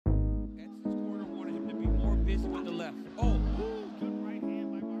left. Oh. Good right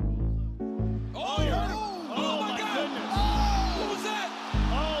hand by Barboza. Oh my God. goodness. What was that?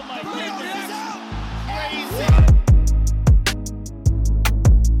 Oh my Crazy. goodness. Crazy.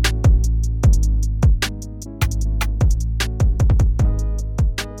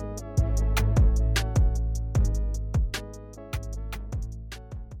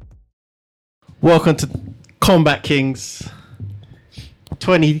 Welcome to Combat Kings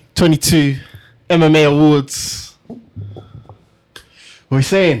 2022 MMA Awards. What are we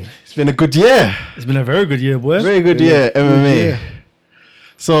saying? It's been a good year. It's been a very good year, boy. Very good year, MMA. year.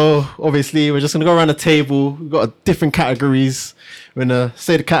 So, obviously, we're just going to go around the table. We've got different categories. We're going to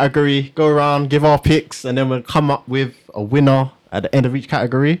say the category, go around, give our picks, and then we'll come up with a winner at the end of each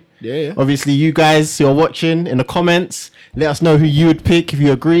category. Yeah. Obviously, you guys who are watching in the comments, let us know who you would pick, if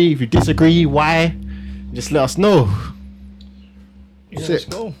you agree, if you disagree, why. Just let us know. Let's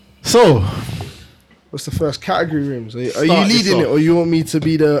go. So, What's the first category, Rims? Are you Start leading this it, off. or you want me to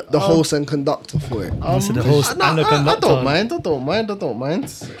be the host and conductor for it? So the host and the I conductor. don't mind. I don't mind.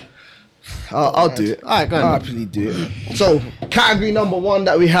 I'll do it. Alright, go on. I'll happily do it. So, category number one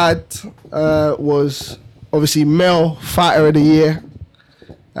that we had was obviously male fighter of the year.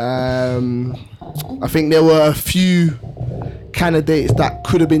 I think there were a few candidates that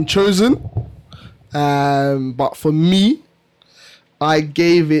could have been chosen, but for me, I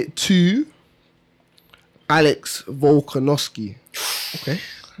gave it to Alex Volkanovski.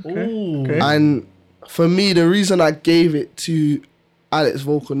 Ooh. And for me, the reason I gave it to Alex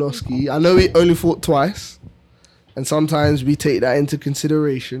Volkanovski, I know he only fought twice, and sometimes we take that into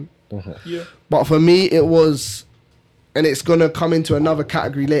consideration. Yeah. But for me, it was, and it's going to come into another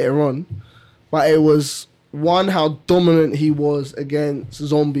category later on, but it was, one, how dominant he was against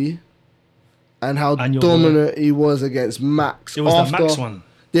Zombie, and how And your dominant he was against Max. It was the Max one.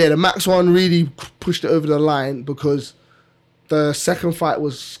 Yeah, the Max one really pushed it over the line, because the second fight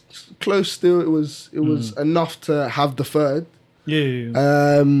was close still. It was enough to have the third.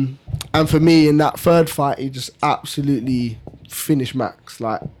 Yeah. And for me, in that third fight, he just absolutely finished Max.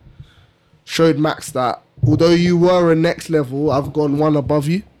 Like, showed Max that although you were a next level, I've gone one above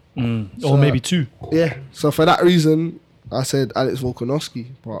you. Or maybe two. Yeah. So for that reason, I said Alex Volkanovski.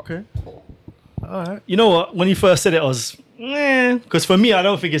 But Okay. Alright. You know what? When you first said it, I was, because for me, I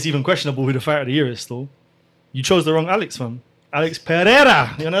don't think it's even questionable who the fighter of the year is still. You chose the wrong Alex, fam. Alex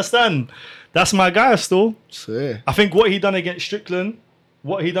Pereira. You understand? That's my guy still. so yeah. I think what he done against Strickland,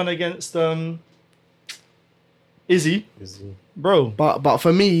 what he done against Izzy, bro. But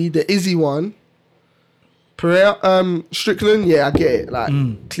for me, the Izzy one, Pereira, Strickland, yeah, I get it. Like,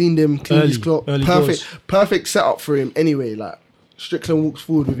 cleaned his Early clock. goals. Perfect setup for him anyway. Like, Strickland walks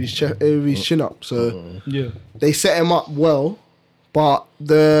forward with his chin up. So Yeah. they set him up well. But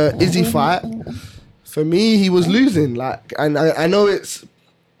the Izzy fight, for me, he was losing. Like, and I know it's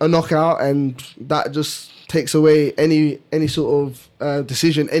a knockout, and that just takes away any sort of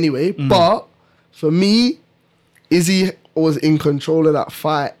decision anyway. But for me, Izzy was in control of that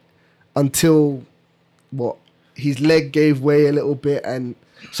fight until his leg gave way a little bit, and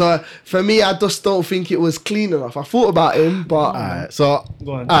so for me, I just don't think it was clean enough. I thought about him, but Alright, so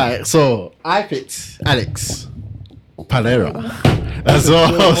Go on. alright, so I picked Alex Pereira as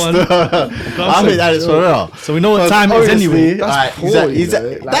well. I picked Alex Pereira. So we know what time it is anyway. That's poor, he's you at, know,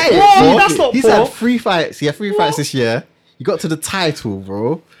 like- that is, Whoa, bro. that's not He's poor. had 3 fights. He had 3 fights this year. He got to the title,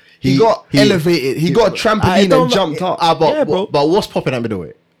 bro. he got elevated. He got a I trampoline don't and jumped up. Yeah, bro. But what's popping at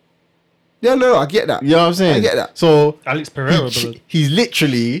middleweight? Yeah, no, I get that. You know what I'm saying? I get that. So Alex Pereira, bro. he's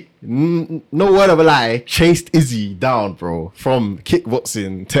literally, no word of a lie, chased Izzy down, bro, from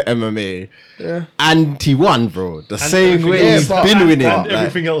kickboxing to MMA. Yeah. And he won, bro. The same everything way else. he's Yeah, been but- winning. And Like,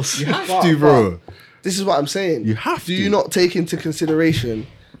 everything else. you have But- to, bro. This is what I'm saying. You have Do to. you not take into consideration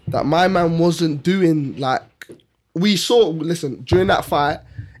that my man wasn't doing, like, we saw, listen, during that fight,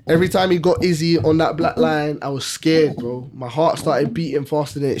 every time he got Izzy on that black line, I was scared, bro. My heart started beating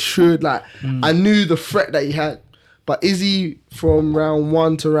faster than it should. Like, I knew the threat that he had. But Izzy, from round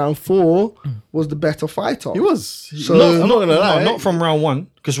 1 to round 4, was the better fighter. He was. So- I'm not gonna lie. Not from round 1.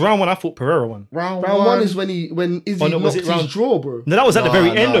 Because round 1, I thought Pereira won. round Round 1 is when Izzy Oh, no, was knocked it round- his draw, bro. No, that was at the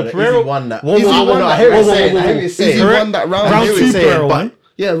very end of Pereira. Izzy won that. Whoa, Izzy whoa, won whoa, that. whoa, I hear whoa, what whoa, you're saying. whoa, I whoa, hear whoa. what you're saying. Izzy won that round. Round I hear what 2 you're saying, Pereira but- won.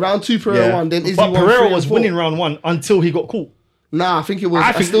 Yeah, round 2 Pereira Yeah. won. Then Izzy But won Pereira 3 was and 4. winning round 1 until he got caught. Nah, I think it was. I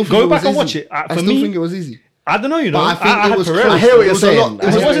I, think- still think go it back was and watch easy. it. I For still me- think it was easy. I don't know, you know. But I think had it was Pereira. close. I hear what It you're was a saying. lot- I it hear what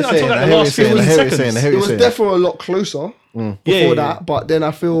wasn't you're until saying. like I the hear what last you're saying. 15 I hear what you're seconds. saying. I hear It what was you're saying. definitely a lot closer before Yeah. that, but then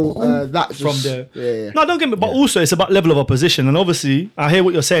I feel that just, From there. Yeah. No, don't get me. But also, it's about level of opposition, and obviously, I hear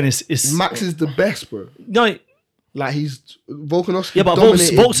what you're saying. It's Max is the best, bro. no, Like he's Volkanovski. Yeah, but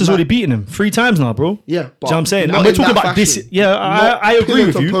dominated Volks has Matt. already beaten him 3 times now, bro. Yeah, Do you know but what I'm saying? not And we're in talking that about this. fashion. Yeah, Not I agree pillar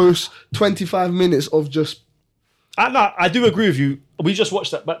with to you. Post 25 minutes of just I do agree with you. We just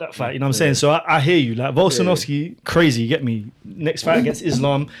watched that fight, you know what I'm saying? So I hear you. Like Volkanovski, crazy, you get me. Next fight against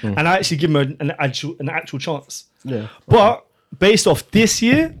Islam, and I actually give him an actual chance. Yeah. But based off this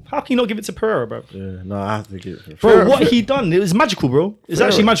year, how can you not give it to Pereira, bro? Yeah, no, I have to give it. Bro, what he done, it was magical, bro. It's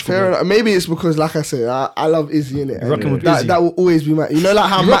actually magical. Fair Bro. enough. Maybe it's because, like I said, I love Izzy in it. Rocking with that, Izzy. that will always be my. You know, like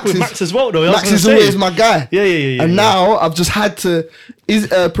how You rock Max with is. Max as well, though. I was Max gonna is say. always my guy. Yeah. And now I've just had to.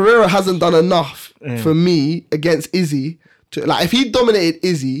 Pereira hasn't done enough for me against Izzy. To like, if he dominated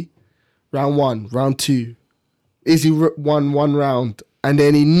Izzy, round 1, round 2, Izzy won 1 round, and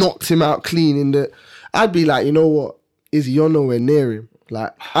then he knocked him out clean in the. I'd be like, you know what, Izzy, you're nowhere near him.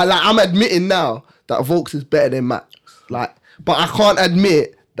 I'm admitting now that Volks is better than Max. Like, but I can't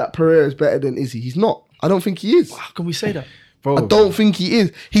admit that Pereira is better than Izzy. He's not. I don't think he is. How can we say that? Bro, I don't think he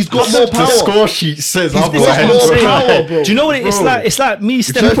is. He's got more the power. score sheet says got otherwise. more bro. power, bro. Do you know what it's Bro. like? It's like me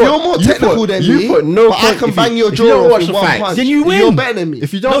So stepping if you're more technical than me, put no but I point- can if bang you- your if you don't jaw off watch in the one fights, punch, then you You're win. better than me.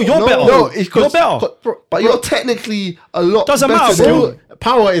 If you don't, No, you're better. No, it's 'cause- You're better. But you're technically a lot Doesn't better matter, than bro. me.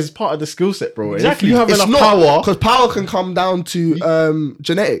 Power is part of the skill set, bro. And Exactly. If you have It's enough not power, because power can come down to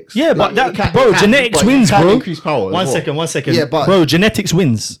genetics. Yeah, but Like, that, bro, genetics wins, can bro. increase power. as One well. second. Yeah, but- bro, genetics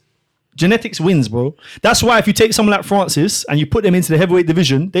wins. Genetics wins, bro. That's why if you take someone like Francis and you put them into the heavyweight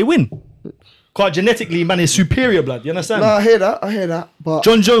division, they win. Quite genetically, man, is superior blood. You understand? No, I hear that. But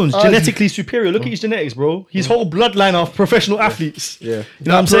John Jones, Uh, genetically superior. Look at his genetics, bro. His whole bloodline of professional athletes. Yeah. You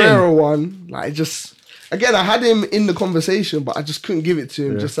know what I'm saying? Pereira one, like just again, I had him in the conversation, but I just couldn't give it to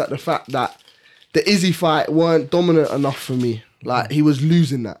him. Just at the fact that the Izzy fight weren't dominant enough for me. Like he was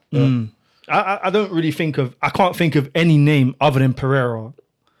losing that. I don't really I can't think of any name other than Pereira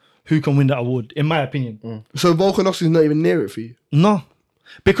who can win that award, in my opinion. So Volkanovski's not even near it for you. No.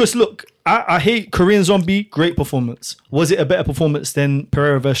 Because look, I hate Korean Zombie, great performance. Was it a better performance than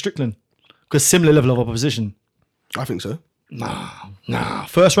Pereira versus Strickland? Because similar level of opposition. I think so. Nah.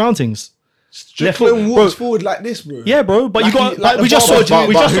 First round things. Strickland foot, walks bro. forward like this, bro. Yeah, bro. But Like you got he- like we the just saw Barber-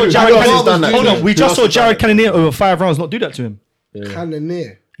 we just saw who- Jared who else has Cannonier. done that Hold to on, him? we Who just else saw has done Jared that? Cannonier over 5 rounds not do that to him.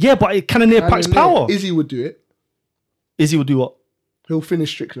 Cannonier. Yeah, but Cannonier packs power. Izzy would do it. Izzy will do what? He'll finish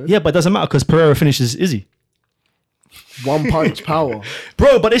Strickland. Yeah, but it doesn't matter because Pereira finishes Izzy. 1 punch power.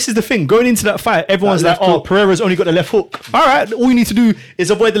 Bro, but this is the thing. Going into that fight, everyone's That like, left oh, hook. Pereira's only got the left hook. All right, all you need to do is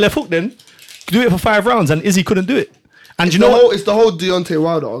avoid the left hook then. Do it for 5 rounds, and Izzy couldn't do it. And you know what? It's the whole Deontay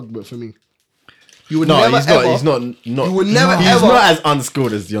Wilder argument for me. You would No, never he's not. ever, He's not. You would never He's ever. not as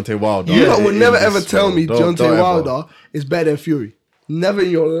unskilled as Deontay Wilder. You lot would in never this, ever tell bro. me Don't Deontay ever. Wilder is better than Fury. Never in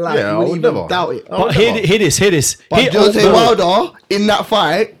your life. Yeah, I you would wouldn't even never. doubt it. I But would hear never. this. But Here- Deontay bro, Wilder in that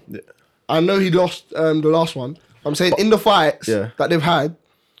fight, I know he lost the last one. I'm saying in the fights Yeah. that they've had,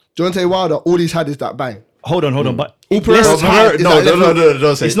 Deontay Wilder, all he's had is that bang. Hold on. But Pereira- let's- Pereira- is that left hook?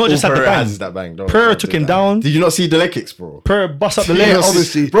 Don't say It's not just all at the Pereira bang. has is that bang. Pereira took him down. Did you not see the leg kicks, bro? Pereira bust up the Yeah, leg.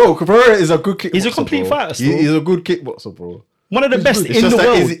 obviously. Bro, Pereira is a good kickboxer. He's a complete bro. fighter still. He's a good kickboxer, bro. One of the best It's in just the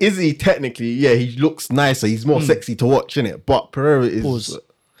that world. Izzy technically, yeah, he looks nicer. He's more sexy to watch, innit? But Pereira is. Pause.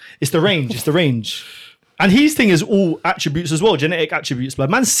 It's the range. And his thing is all attributes as well, genetic attributes.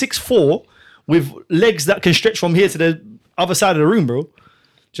 But man's 6'4" with legs that can stretch from here to the other side of the room, bro. Do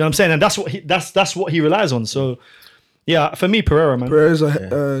you know what I'm saying? And that's what he relies on. So, yeah, for me, Pereira, man. Pereira's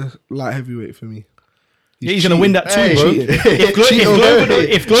a light heavyweight for me. Yeah, he's going to win that too, Hey, bro. cheating.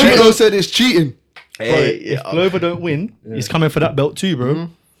 If Glover Cheeto said it's cheating. Hey, if Glover don't win, he's coming for that belt too, bro.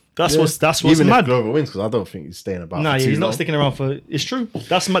 That's what's even mad. if Glover wins, because I don't think he's staying about. Nah, for yeah, too he's not long. sticking around for. It's true.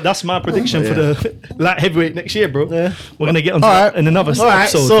 That's my prediction for the light heavyweight next year, bro. We're gonna get on Alright. in another All right,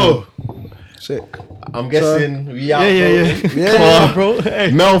 episode. so Sick. I'm guessing we out. yeah. Yeah. Come on, bro. Hey.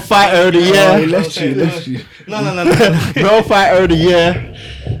 Male fighter of the Yeah, he year. left you. No. Male fighter of the year.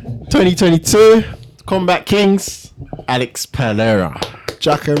 2022. Combat Kings. Alex Pereira.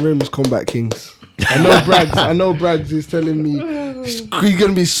 Jack and Rims Combat Kings. I know Braggs is telling me he's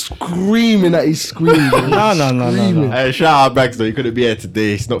gonna be screaming at his screen. bro. No. Hey, shout out Braggs though. He couldn't be here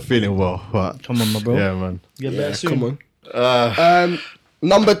today. He's not feeling well. But Come on, my bro. yeah, man. Get better soon. Come on.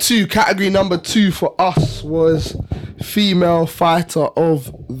 Number 2, category number 2 for us was female fighter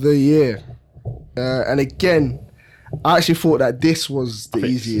of the year. And again, I actually thought that this was the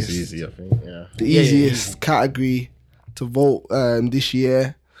easiest. It's easy, I think. Yeah. The easiest category to vote this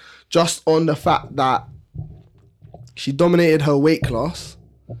year, just on the fact that she dominated her weight class,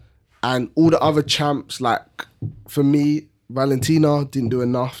 and all the other champs, like for me, Valentina didn't do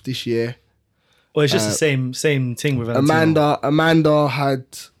enough this year. Well, it's just the same thing with Valentina. Amanda had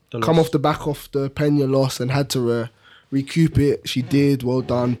come off the back of the Pena loss and had to recoup it. She did, well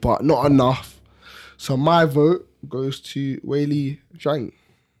done, but not enough. So my vote goes to Weili Zhang.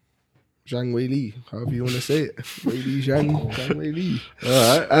 Zhang Weili, however you want to say it. Weili Zhang Weili.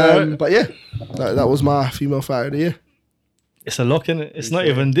 All right. But yeah, that was my female fighter of the year. It's a lock, innit? It's not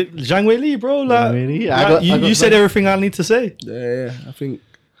even Zhang Weili, bro. Like, Zhang Weili. like, I got you said Zhang. everything I need to say. Yeah, I think.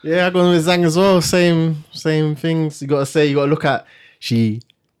 Yeah, I got with Zhang as well. Same things. You got to look at. She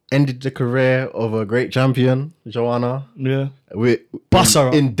ended the career of a great champion, Joanna, Yeah. with Bust her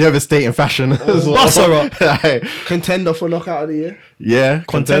up. in devastating fashion as well. Bust her up. Like, Contender for knockout of the year. yeah,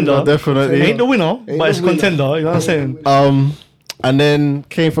 contender definitely. Ain't the winner, Ain't but the it's winner. contender. You know what I'm saying? And then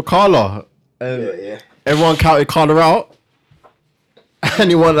came for Carla. Yeah. Everyone counted Carla out, and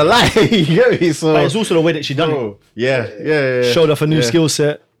he won the line. You get me? So, But it's also the way that she done it. bro, yeah. Showed off a new Yeah. skill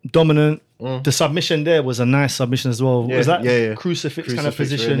set, dominant. The submission there was a nice submission as well. Yeah, Was that yeah. crucifix kind of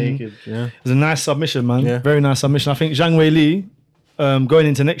Crucifix, position? rear It naked, yeah. was a nice submission, man. Yeah. Very nice submission. I think Zhang Weili, going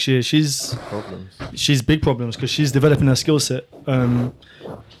into next year, she's big problems because she's developing her skill set.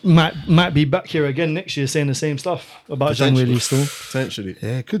 Might be back here again next year saying the same stuff about Zhang Weili still. Potentially.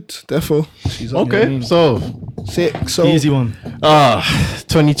 Yeah, good. Defo. She's on Okay, so sick. So Easy one.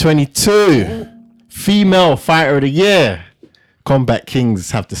 2022 female fighter of the year. Combat Kings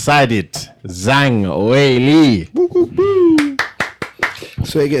have decided Zhang Weili.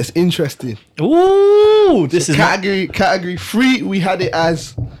 So it gets interesting. Ooh, this is Category 3, we had it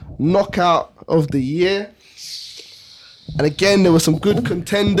as knockout of the year. And again, there were some good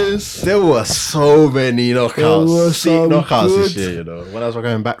contenders. There were so many There were knockouts. Sick some knockouts this good- year, you know. When I was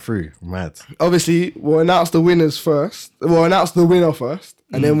going back through, mad. Obviously, we'll announce the winners first. We'll announce the winner first,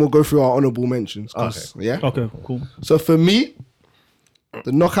 and then we'll go through our honourable mentions. 'cause- Yeah. okay. Cool. So for me,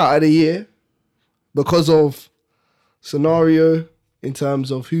 the knockout of the year, because of scenario in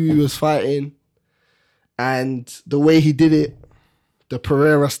terms of who he was fighting and the way he did it, the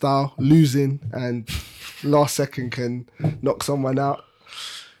Pereira style, losing and last second can knock someone out.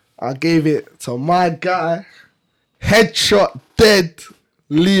 I gave it to my guy, headshot dead,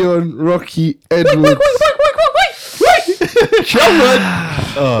 Leon Rocky Edwards.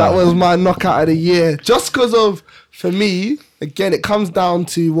 That was my knockout of the year. Just because of, for me, again, it comes down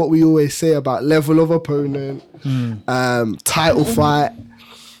to what we always say about level of opponent, title fight,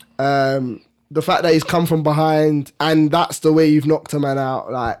 the fact that he's come from behind, and that's the way you've knocked a man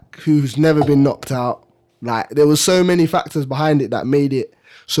out, like, who's never been knocked out. Like, there was so many factors behind it that made it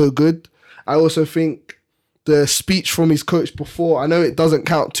so good. I also think the speech from his coach before, I know it doesn't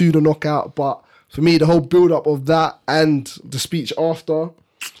count to the knockout, but for me, the whole build-up of that and the speech after,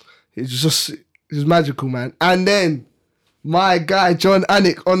 it was magical, man. And then my guy John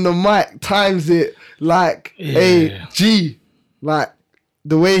Anik on the mic times it like a G, like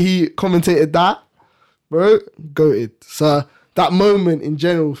the way he commentated that, bro, goated. So that moment in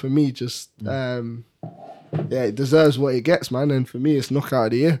general for me just, it deserves what it gets, man. And for me, it's knockout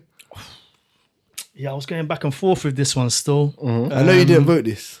of the year. Yeah, I was going back and forth with this one still. I know you didn't vote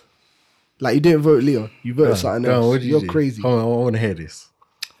this. Like, you didn't vote Leon. You voted something Go on, else. what did you You're do? crazy. Come on, I want to hear this.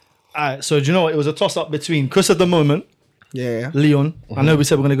 Alright, so do you know what? It was a toss up between Chris at the moment, Yeah. Leon. I know we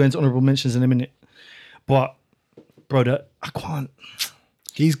said we're going to go into honourable mentions in a minute, but bro, I can't.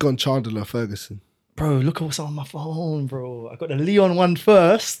 He's gone Chandler Ferguson. Bro, look at what's on my phone, bro. I got the Leon one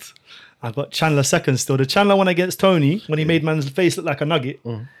first. I got Chandler second still. The Chandler one against Tony when he made man's face look like a nugget.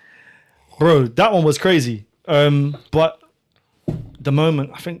 Bro, that one was crazy. But the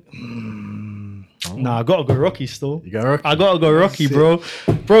moment, I think. Nah, I gotta go Rocky still. You got Rocky? I gotta go Rocky, bro.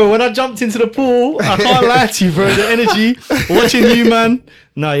 Bro, when I jumped into the pool, I can't lie to you, bro. The energy, watching you, man.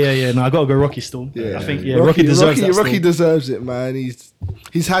 Nah, I gotta go Rocky still. I think, Rocky deserves that. Rocky still. deserves it, man.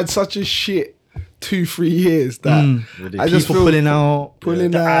 He's had such a shit 2-3 years that I just People feel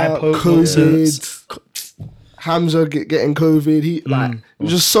pulling the eye out, poke COVID, Hamza getting COVID. He like it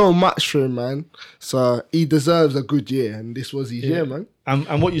was just so much for him, man. So he deserves a good year, and this was his year, man.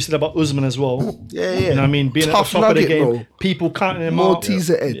 And what you said about Usman as well. Yeah. You know what I mean? Being Tough at the top of the nugget, game, bro. people counting him More out.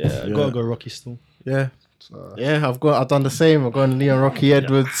 teaser heads. Yeah, gotta go Rocky still. Yeah. I've done the same. I've gone Leon Rocky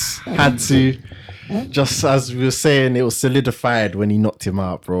Edwards. Had to. Just as we were saying, it was solidified when he knocked him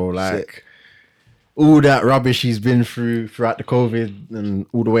out, bro. Like Sick. all that rubbish he's been through throughout the COVID and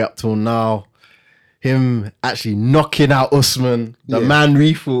all the way up till now. Him actually knocking out Usman, the Yeah. man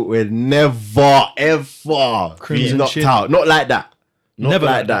we thought would never ever be Crimson knocked chin. out. Not like that. Not Never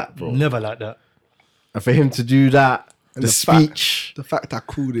like that, bro. Never like that. And for him to do that, the speech, The fact I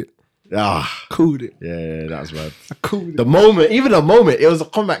called it. yeah, that was bad. I called it. The moment, even the moment, it was a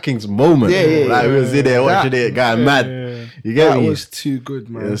Combat Kings moment. Yeah, like we was in there watching That- it, going mad. yeah. You get That me? was too good,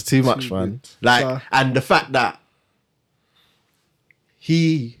 man. It was too much, man. good. Like, So- and the fact that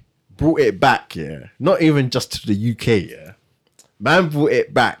he brought it back, yeah, not even just to the UK, yeah. Man brought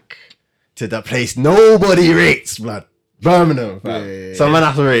it back to the place nobody rates, blood. Birmingham, fam. Yeah. So man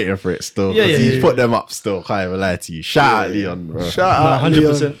have to rate him for it still. Yeah, Yeah, yeah, he's yeah. put them up still. Can't even lie to you. Shout out Leon, bro. Shout No, out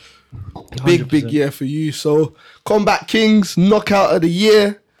 100%. Leon. Big year for you. So, Combat Kings knockout of the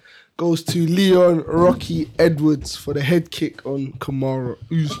year goes to Leon Rocky Edwards for the head kick on Kamaru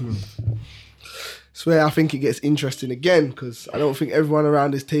Usman. It's where I think it gets interesting again because I don't think everyone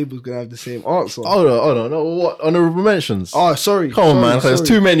around this table is gonna have the same answer. Hold on. No, what? Honorable mentions? Oh, sorry. Come on, man. There's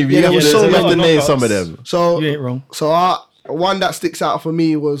too many. Yeah, there was you so have many to name knockouts. some of them. So You ain't wrong. So one that sticks out for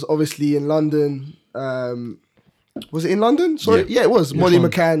me was obviously in London. Was it in London? Sorry, yeah, it was. Molly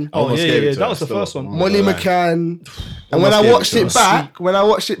McCann. Oh, Almost yeah, gave it yeah. to That her was the still. first one. Molly Right. McCann. And Almost when I gave it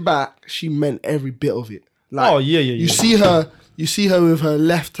watched to it back, she meant every bit of it. Like, Oh, yeah. You see her with her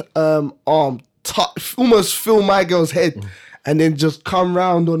left arm almost fill my girl's head, and then just come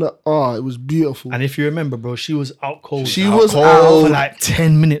round on it. Oh, it was beautiful. And if you remember, bro, she was out cold. She Out was cold out. for like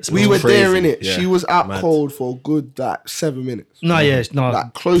 10 minutes. We bro. were there crazy. in it. Yeah. She was out Mad. cold for a good 7 minutes, No,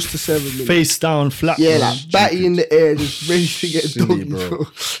 like close to 7 minutes. face down, flat. Yeah, bro. like batty in the air, just ready to get Silly, doggy. bro. Bro.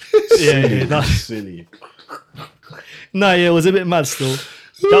 yeah. Silly. No, yeah, it was a bit mad still.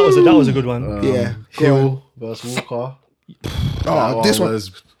 That was a good one. Yeah, go on. Hill versus Walker. Oh, this one.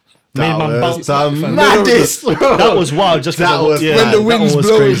 was Made that man was bounce the back, fam. maddest. That was wild. Just 'cause That of- was yeah, When the that wind's was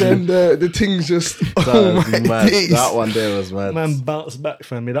blowing crazy. and the things just. That Oh was my mad. days. That one there was mad. Man bounced back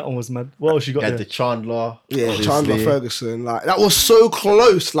from me. That one was mad. What else you got Had there? the Chandler. Yeah, obviously. Chandler Ferguson. Like that was so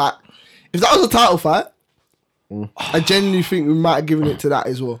close. Like if that was a title fight, I genuinely think we might have given it to that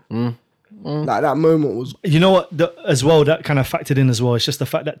as well. Like that moment was. You know what? As well, that kind of factored in as well. It's just the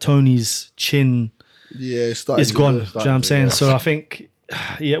fact that Tony's chin Yeah, it started is to gone. go. Do you know what I'm saying? So I think,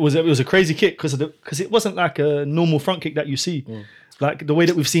 yeah, it was a crazy kick because it wasn't like a normal front kick that you see. Like the way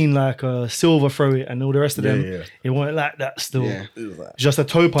that we've seen like Silver throw it and all the rest of them, Yeah. it wasn't like that still. Yeah. Just a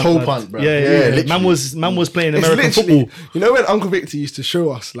toe punch. Toe lad. punch, bro. Yeah, Yeah, yeah. literally. Man was playing It's American literally, football. you know when Uncle Victor used to show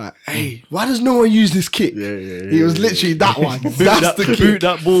us like, hey, why does no one use this kick? He was literally that one. That's the Boot kick.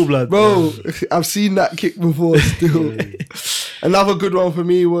 that ball, blood. Bro, I've seen that kick before still. Another good one for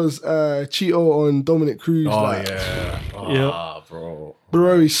me was Cheeto on Dominic Cruz. Oh like, yeah. Yeah. Bro.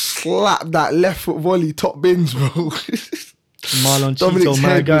 Bro, he slapped that left foot volley top bins, bro. Marlon Dominic's Cheeto, my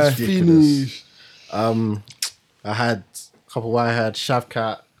head guy. was finished. I had a couple. I had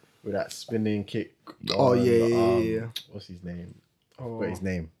Shavkat with that spinning kick. Oh, on, yeah. What's his name? I forgot his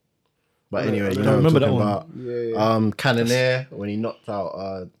name. But anyway, you I know what I'm remember talking that about. Yeah. Cannonair when he knocked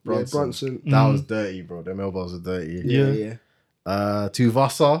out Bronson. Bronson. That was dirty, bro. Them elbows were dirty. Yeah.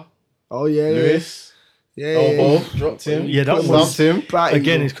 Tuvasa, Oh, yeah. Lewis, Yeah. elbow, dropped him. Yeah, that Thumped was- him. Batty,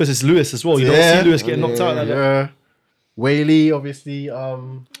 Again, bro. it's because it's Lewis as well. You Yeah. don't see Lewis getting knocked out like that. Yeah. Whaley, obviously.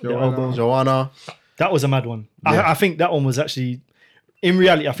 elbow. Joanna. That was a mad one. Yeah. I think that one was actually, in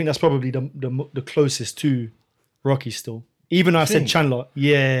reality, I think that's probably the closest to Rocky still. Even though I said Chandler,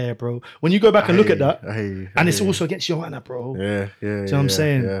 yeah, bro. When you go back and look at that, and it's also against Joanna, bro. Yeah, yeah. Do you know what I'm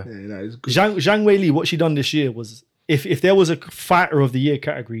saying? Yeah. Yeah, no, it's good. Zhang Wei Li, what she done this year was, if there was a fighter of the year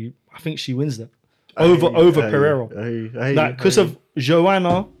category, I think she wins that over Pereira. Like because of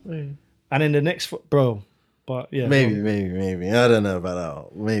Joanna, and then the next, bro. But yeah, Maybe. I don't know about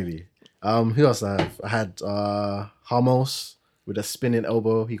that. Maybe. Who else I have? I had Hamos with a spinning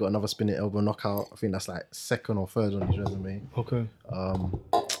elbow. He got another spinning elbow knockout. I think that's like second or third on his resume. Okay.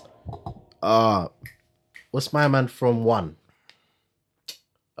 What's my man from one?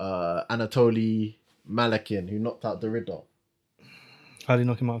 Anatoly Malakin, who knocked out the Riddle. How did he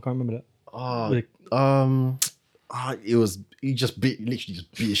knock him out? I can't remember that. He literally just beat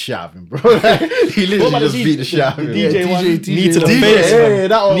the shit out of him, bro. He literally just beat the shit out of him. DJ one, DJ, knee to the DJ, face, yeah, man.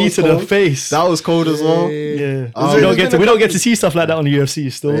 that one Knee was to the cold. face. That was cold as well. Yeah, Oh, we there's don't get to see stuff like that on the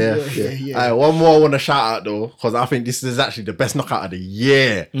UFC still. Yeah. Alright, one more I want to shout out though, because I think this is actually the best knockout of the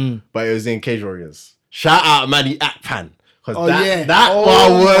year. But it was in Cage Warriors. Shout out Manny Akpan. Because Oh, that, yeah. that Oh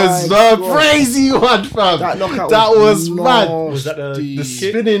one was my the God. crazy one, fam. That knockout that was mad. Was that nasty. The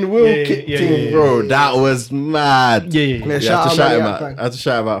spinning wheel Yeah, kick yeah, thing, yeah, bro. That was mad. Yeah. Yeah, I shout had to out shout Manny him out. Akpan. I had to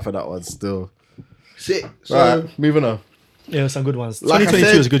shout him out for that one still. Sick. So, Right, moving on. Yeah, some good ones. Like I 2022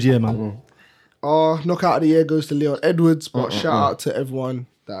 said- was a good year, man. our knockout of the year goes to Leon Edwards, but shout out to everyone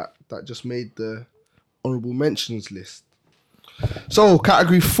that just made the honorable mentions list. So,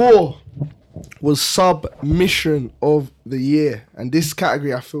 category 4 was submission of the year, and this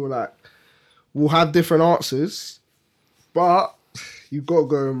category I feel like will have different answers, but you got to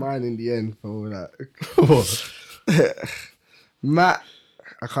go with mine in the end. So, like, Matt,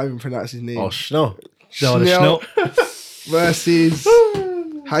 I can't even pronounce his name. Oh, no. Schnell versus.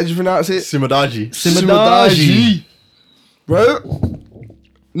 How do you pronounce it? Simadaji. Simadaji. Bro,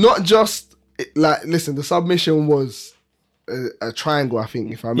 not just like, listen, the submission was a triangle, I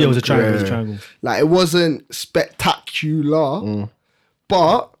think, if I remember. Yeah, it was a triangle. It was a correctly. triangle. Like, it wasn't spectacular,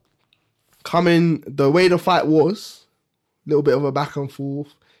 but coming the way the fight was, a little bit of a back and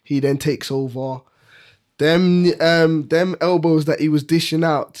forth. He then takes over. Them elbows that he was dishing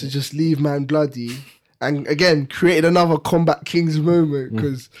out to just leave man bloody, and again created another Combat Kings moment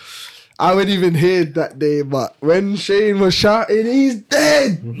because I wouldn't even hear that day, but when Shane was shouting, "He's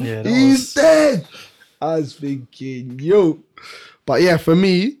dead! Yeah, He's dead!" I was thinking, yo. But yeah, for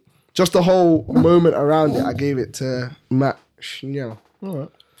me, just the whole moment around it, I gave it to Matt Schnell. All right.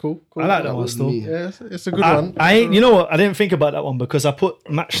 Cool. I like that one was still. me. Yeah, it's a good one. I ain't, you know what? I didn't think about that one because I put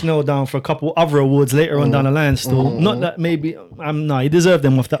Matt Schnell down for a couple other awards later on down the line. Still, not that maybe he deserved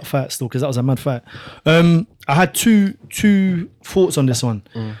them off that fight still because that was a mad fight. I had two thoughts on this one.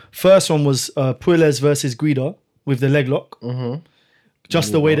 First one was Puelles versus Guida with the leg lock.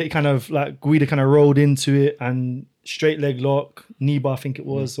 Just the way that he kind of like Guida kind of rolled into it and straight leg lock, knee bar, I think it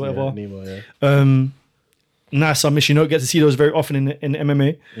was, whatever. Yeah, Nemo, yeah. Nice submission. You don't get to see those very often in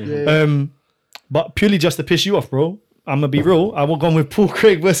MMA. But purely just to piss you off, bro. I'm gonna be real. I will go with Paul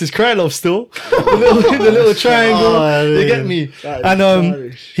Craig versus Krylov still. the little triangle. Oh, you yeah. get me? That is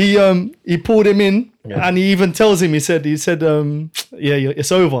And stylish. he pulled him in, and he even tells him. He said, yeah,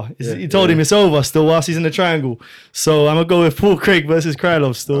 it's over. He told him it's over still whilst he's in the triangle. So I'm gonna go with Paul Craig versus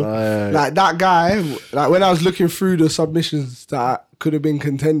Krylov still. Like that guy, like when I was looking through the submissions that could have been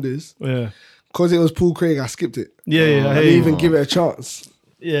contenders, Yeah. because it was Paul Craig, I skipped it. Yeah, I I hear didn't you. even give it a chance.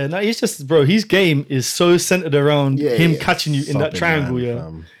 Yeah, no, he's just, bro, his game is so centered around Yeah, him yeah. catching you in that Something, triangle, man, yeah.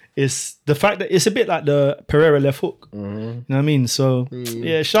 fam. It's the fact that it's a bit like the Pereira left hook. You know what I mean? So,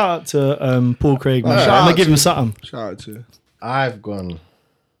 yeah, shout out to Paul Craig, man. Shout I'm out going to give to- him something. Shout out to. I've gone.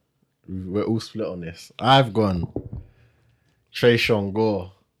 We're all split on this. I've gone. Tresean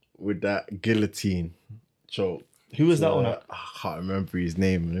Gore with that guillotine choke. Who was that one? I can't remember his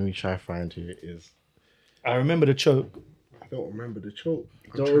name. Let me try to find who it is. I remember the choke. I don't remember the choke.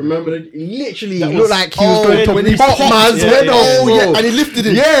 Don't remember the. Literally, That it was- looked like he was going to when he pop popped. man's Yeah, head yeah, off. Oh bro. yeah, and he lifted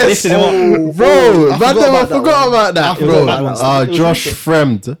him. Yes, Lifted him up. bro. I I forgot forgot about that, I forgot bro. about that one. Josh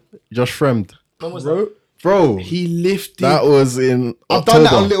Fremd. Josh Fremd. When was Bro, Bro, he lifted. that was in I've done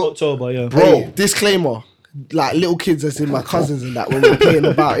that on October. little. October, yeah. Bro. Hey, disclaimer. Like little kids, as in my cousins and that, when we're playing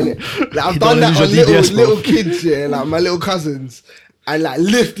about in it. Like, I've don't done that lose on your little DBS, bro. little kids, yeah, like my little cousins. I like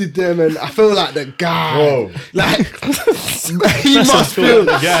lifted them, and I feel like the guy. Bro. Like he must feel.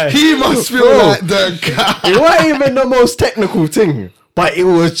 like the guy. He must feel Bro. like the guy. It wasn't even the most technical thing, but it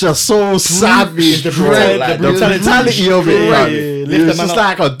was just so savage, the bro. brutality- Like, the the brutality. brutality of it, Yeah, man. yeah, yeah. It Lift was the man just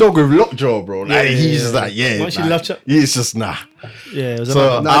up. like a dog with lockjaw, bro. Like Yeah, he's yeah, just yeah. like, yeah, Once you like, love chat- he's just nah. Yeah, it was a So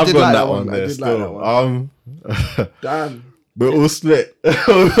mad No, I I've did got like that that one one. I there did like that still. Damn. We're all split.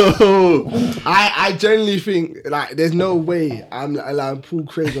 I genuinely think like there's no way I'm allowing Paul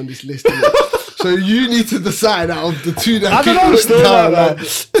Craig on this list. innit? So you need to decide out of the two that I don't get know, put still down, like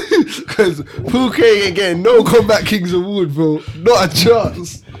because Paul Craig again, no Combat Kings award, bro, not a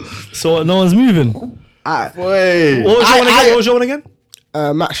chance. So no one's moving. Alright, Wait. What was your one again? I- What was your one again?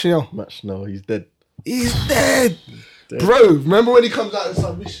 Matt Schnell, Match, no, he's dead. he's dead. Bro, remember when he comes out in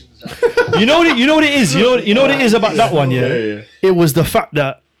submissions? You know what it is. You know what it is about that one. Yeah, Yeah. it was the fact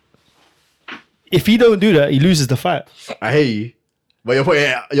that if he don't do that, he loses the fight. I hear you. But you're putting,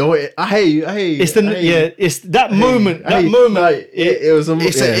 I hear you. It's the it's that moment. That moment. Like, it was a,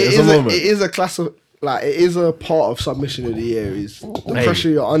 It's yeah, a, it's a moment. it is a class of like it is a part of submission of the year. Is the Hey, pressure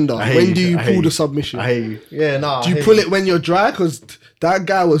you're under? I hear When you, do you I hear pull the you. submission? I hear you. Yeah, nah. Do you pull it when you're dry? Because that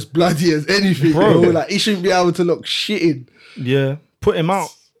guy was bloody as anything, bro. Bro. Like he shouldn't be able to look shitting. Yeah, put him out.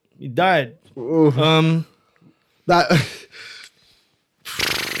 He died. That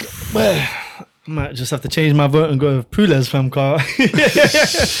Might just have to change my vote and go with Pules fam car.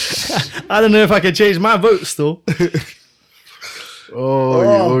 I don't know if I can change my vote still.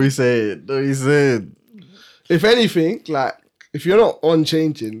 Oh, what he said? What he said? if anything, like if you're not on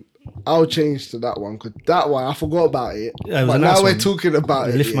changing, I'll change to that one because that one I forgot about it. Yeah, it was but a now nice we're one. talking about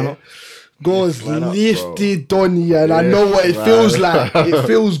it. Lift man yeah. up. Goes man up, lifted Donny, and I Yeah, know what it man. feels like. It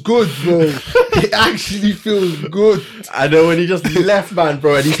feels good, bro. It actually feels good. I know when he just left, man,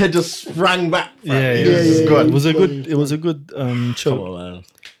 bro, and his head just sprang back. fam. Yeah, He yeah, was just yeah, gone. It was a good. It was a good choke. Come on, man.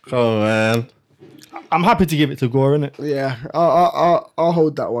 Come on, man. I'm happy to give it to Gore, innit? Yeah, I'll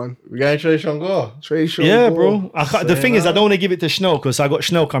hold that one. We going to Tresean Gore. Trey Shaw. Yeah, bro. The thing is, I don't want to give it to Schnell because I got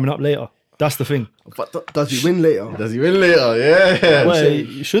Schnell coming up later. That's the thing. But does he win later? Does he win later? Yeah. Well,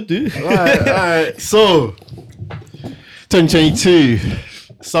 you should do. Alright. So, 2022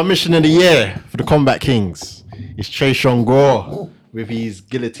 submission of the year for the Combat Kings is Tresean Gore with his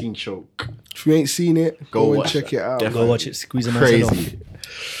guillotine choke. If you ain't seen it, go and watch check that. it out. Definitely. Go watch it. Squeeze a man's head off. Crazy.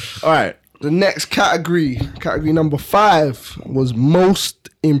 All right. The next category number 5, was most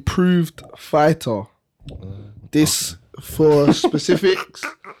improved fighter. This, for specifics,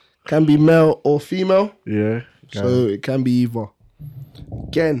 can be male or female, Yeah. so it can be either.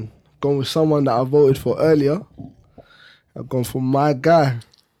 Again, gone with someone that I voted for earlier. I've gone for my guy,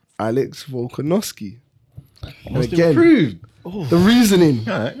 Alex Volkanovski. And again, Improved. the reasoning.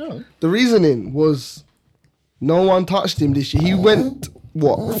 All right. No. The reasoning was no one touched him this year. He went,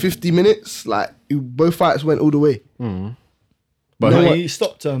 50 minutes? Like, both fights went all the way. But No, what? he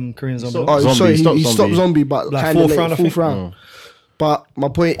stopped Korean Zombie. So- no? Oh, Zombie, sorry, he stopped he stopped Zombie. Zombie, but Like kind fourth of round, I think. round. But my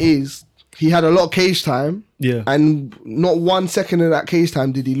point is, he had a lot of cage time. Yeah. And not 1 second of that cage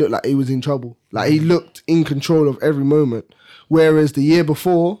time did he look like he was in trouble. Like, he looked in control of every moment. Whereas the year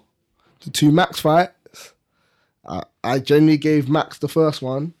before, the 2 Max fights, I generally gave Max the first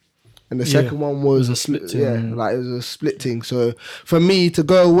one. And the second one was a split thing. Yeah, like it was a split thing. So for me to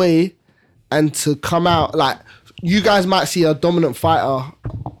go away and to come out, like, you guys might see a dominant fighter.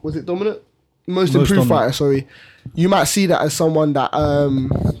 Was it dominant? Most improved dominant. fighter, sorry. You might see that as someone that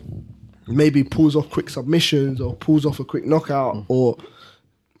maybe pulls off quick submissions or pulls off a quick knockout. Or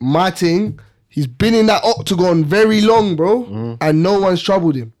my thing, he's been in that octagon very long, bro, and no one's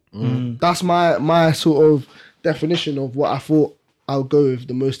troubled him. That's my sort of definition of what I thought I'll go with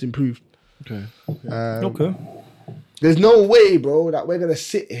the most improved. Okay. Okay. There's no way, bro, that we're gonna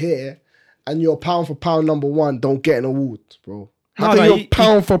sit here and your pound for pound number 1 don't get an award, bro. How No, can no, your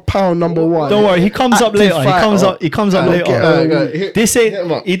pound for pound number 1? Don't worry, he comes up active later. He fighter comes up. He comes up don't later. get an award? This Hit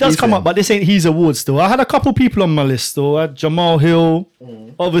him up. ain't. He does come up, but this ain't his award still. I had a couple people on my list still. I had Jamal Hill.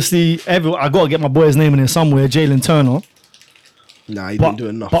 Obviously, I got to get my boy's name in there somewhere. Jalen Turner. Nah, he But, didn't do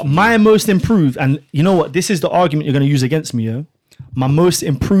enough. but my most improved, and you know what? This is the argument you're going to use against me, yeah? My most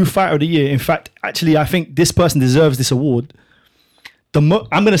improved fighter of the year. In fact, actually, I think this person deserves this award. I'm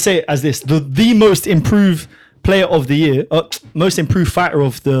going to say it as this: the most improved player of the year, most improved fighter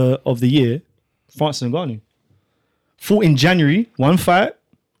of the year, Francis Ngannou. Fought in January, 1 fight.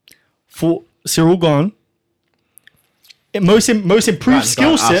 Fought Cyril Gane. Most improved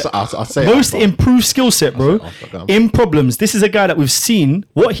skill set. I'll say Most it. improved skill set, bro. I'll- In problems. This is a guy that we've seen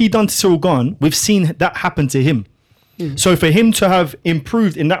what he done to Cyril Gane. We've seen that happen to him. So for him to have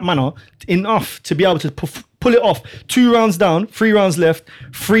improved in that manner enough to be able to pull it off, 2 rounds down, 3 rounds left,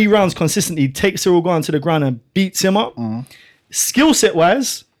 3 rounds consistently, take Cyril Gane to the ground and beats him up. Skill set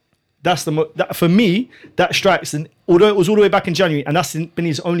wise, that's that for me that strikes. And although it was all the way back in January, and that's been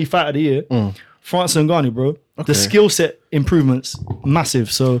his only fight of the year, Francis Ngannou, bro. The skill set improvements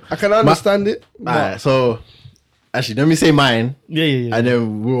massive. So I can understand it. All right. So, actually, let me say mine, yeah. and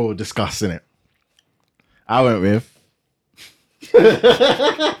then we'll discuss in it. I went with.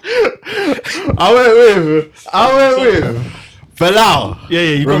 I went with Bilal. Yeah,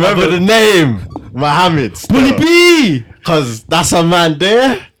 you got remember my the name, Mohammed. Bully B. Because that's a man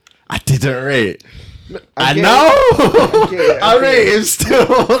there I didn't rate. And get now it, I rate him still.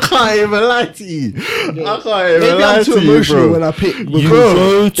 I can't even lie to you. I can't even Maybe lie I'm too to you, emotional bro. when I pick. go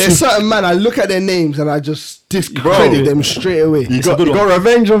Because to- there's certain men, I look at their names and I just discredit them straight away. You a got, good you one. got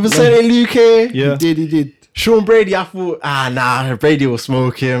Revenge of Vicente Luque. Yeah. He did. Sean Brady, I thought, Brady will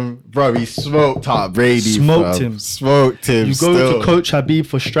smoke him. Bro, he smoked out Brady. Smoked fam. him. Smoked him. You still. go to Coach Habib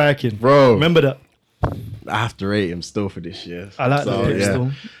for striking. Bro. Remember that. I have to rate him still for this year. I like that pick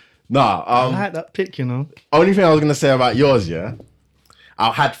still. Nah, I like that pick, you know. only thing I was going to say about yours, yeah,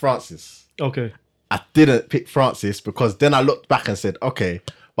 I had Francis. Okay. I didn't pick Francis because then I looked back and said, okay,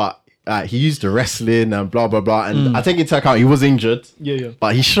 but he used the wrestling and blah, blah, blah. And I take into account he was injured. Yeah.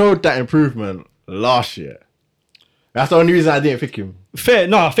 But he showed that improvement last year. That's the only reason I didn't pick him. Fair.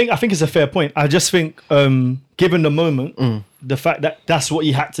 No, I think it's a fair point. I just think, given the moment, the fact that that's what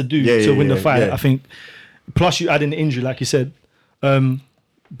he had to do to win the fight, yeah. I think. Plus, you add in the injury, like you said.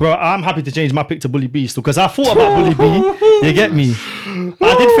 Bro, I'm happy to change my pick to Bully B still because I thought about Bully B. You get me?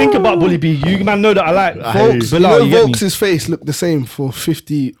 I did think about Bully B. You man know that I like Volks, Bilal. You get me? Volks' face looked the same for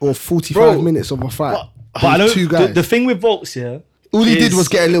 50 or 45 minutes of a fight. But I don't. 2 guys. The thing with Volks, yeah. All he did is- was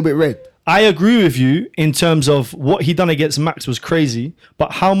get a little bit red. I agree with you in terms of what he done against Max was crazy,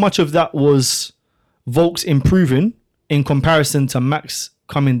 but how much of that was Volks improving in comparison to Max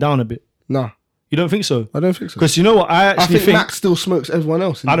coming down a bit? Nah, You don't think so? I don't think so. Because you know what? I I actually think think Max still smokes everyone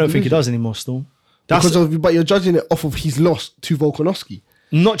else. in I the don't think he division. does anymore. Still, that's But you're judging it off of his loss to Volkanovski.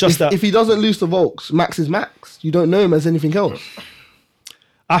 Not just that. If he doesn't lose to Volks, Max is Max. You don't know him as anything else.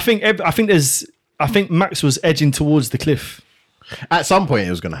 I think Max was edging towards the cliff. At some point, it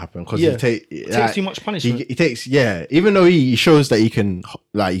was going to happen because Yeah. he Takes too much punishment. He takes, even though he shows that he can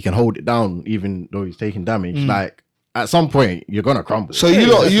hold it down, even though he's taking damage. Like at some point, you're gonna crumble. So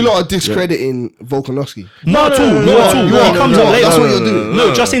you lot are discrediting Volkanovski. Not at all. no, Not at all. no, He comes no, up later. That's what you're doing.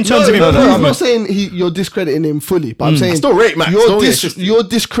 No, just in terms of I'm improvement. not saying you're discrediting him fully, but I'm saying Still rate Max. Don't get twisted. you're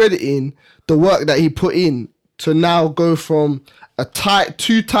discrediting the work that he put in to now go from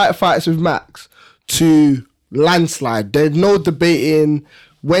two tight fights with Max to landslide. There's no debating.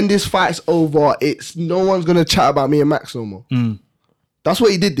 When this fight's over, it's no one's gonna chat about me and Max no more. That's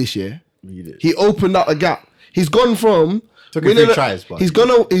what he did this year. He opened up a gap. He's gone from Took a few tries, but he's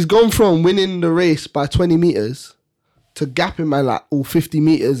gone from winning the race by 20 meters to gapping man like all 50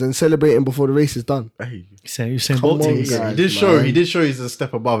 meters and celebrating before the race is done. You're saying Come both on, things. guys. He did show he's a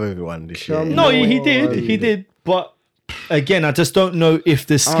step above everyone this year. Come No, on. he did. But again, I just don't know if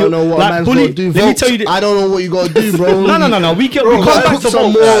the I skill. don't know what man's Bully, got to do. let me Volks, tell you. I don't know what you got to do, bro. No. We come gotta back put to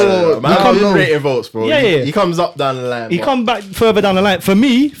some Volks. more. Man, I don't know. rated votes, bro. Yeah. He comes up down the line. He but- come back further down the line. For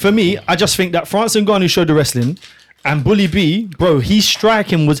me, I just think that France Ngannou showed the wrestling, and Bully B, bro, his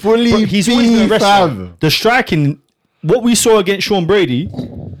striking was. Bully bro, he's always B, been a wrestler. fam. The striking, what we saw against Sean Brady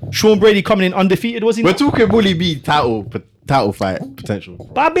coming in undefeated, was he? We're Not? talking Bully B title fight potential,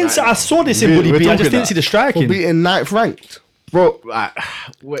 But I saw this in We're Bully B. I talking just didn't that. see the For striking. beating ninth ranked. bro. Like,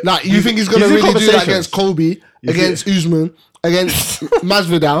 you think he's going to in really do that conversations. against Kobe, against Usman, against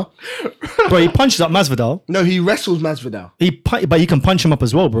Masvidal? Bro, he punches up Masvidal. No, he wrestles Masvidal. But you can punch him up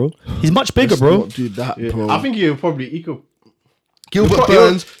as well, bro. He's much bigger, bro. Not do that, bro. I think he could. Gilbert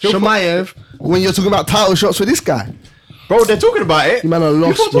Burns, Shamaev, when you're talking about title shots for this guy. Bro, they're talking about it. You man are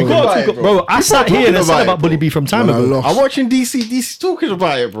lost, People bro. talking Bro, about it, bro, I sat here and I said talking about it, Bully bro. B from time Man, I ago. lost. I'm watching DC talking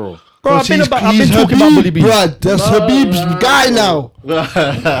about it, bro. Bro, I've been talking about Bully B. Bruh, that's Habib's guy now.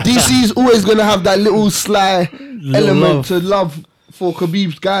 DC's always gonna have that little sly element love. to love for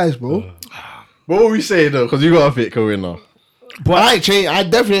Khabib's guys, bro. What were we saying though? Because you got a fit winner. I ain't change. I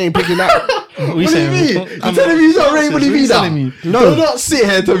definitely ain't picking that. What you What do you mean? saying? I'm telling you, you don't rate Bully B now. No. Do not sit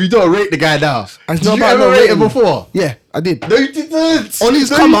here and tell me you don't rate the guy now. It's Did not you about ever not rate him rating. before? Yeah, I did. No, you didn't. On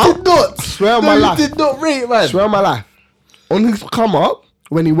his no, come you up, did not. swear on no, my you life. did not rate, man. Swear on my life. On his come up,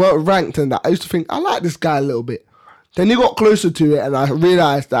 when he weren't ranked and that, I used to think, I like this guy a little bit. Then he got closer to it and I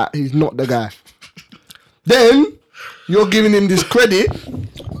realised that he's not the guy. Then, you're giving him this credit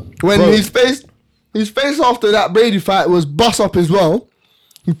when his face after that Brady fight was bust up as well.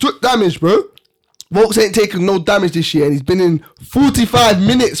 He took damage, bro. Volks ain't taken no damage this year and he's been in 45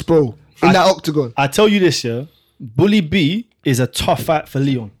 minutes, bro, in that octagon. I tell you this, yeah. Bully B is a tough fight for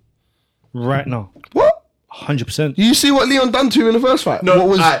Leon. Right now. What? 100%. You see what Leon done to him in the first fight? what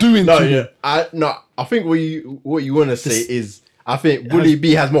was doing to him? I think what you want to say is I think Bully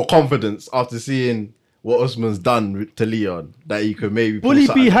B has more confidence after seeing what Usman's done to Leon that he could maybe pull Bully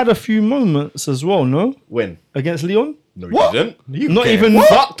something. B had a few moments as well, no? when Against Leon? no What? he didn't. You Not get even-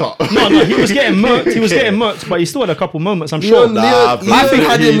 fucked up. No, he was getting murked. He was getting murked, but he still had a couple moments, I'm sure. Leon had him he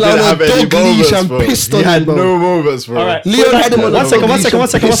like didn't a have any dog leash moments, and bro. pissed He on had him, bro. no moments, bro. All right. Leon put it had him on one the second, dog one leash second, and one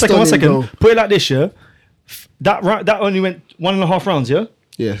second, one pissed second, on one him, second. bro. Put it like this, yeah. That only went 1.5 rounds, yeah?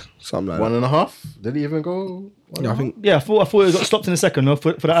 Yeah, something like 1.5? Did he even go? that. Yeah, I think. Yeah, I thought it got stopped in a second, no?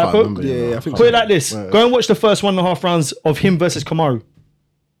 For that Can't airport. remember, Yeah, I think. Put so. it like this. Go and watch the first 1.5 rounds of him versus Kamaru.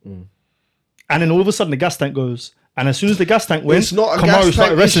 And then all of a sudden the gas tank goes. And as soon as the gas tank went, It's not a Kamaru gas started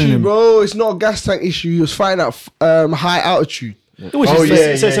tank wrestling issue, him. bro. It's not a gas tank issue. He was fighting at high altitude. Which Oh, is,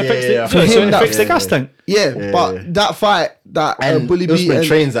 yeah, so it yeah, affects, yeah, yeah. The, so For it him, affects the yeah, gas yeah. tank. Yeah, but that fight, that And Bully B Usman and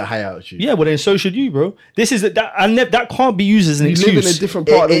trains at high altitude. Yeah, well then so should you, bro. This is that that can't be used as an you excuse. live in a different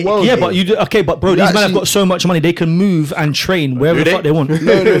part of the world. Yeah, but you do, okay, but bro, these men have actually- got so much money they can move and train wherever Do the they? fuck they want.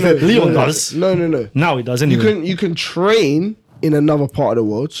 No. Leon does. No. Now he does You anyway. can train in another part of the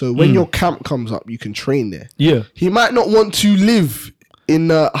world. So when your camp comes up, you can train there. Yeah. He might not want to live in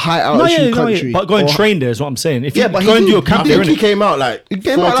a high altitude country. but go and or- train there is what I'm saying. If Yeah, you but go he and do did- a camp I there, think he innit? came out like He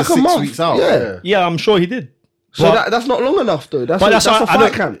came 4 out to like a 6 month. weeks out. Yeah. Yeah, I'm sure he did. So But- that's not long enough though. That's But a that's why I fight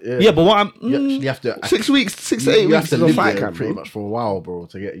don't. camp. Yeah, but what I'm. You actually have to 6 weeks, 6 to 8 you weeks have to is a live fight there camp, pretty bro. much for a while, bro,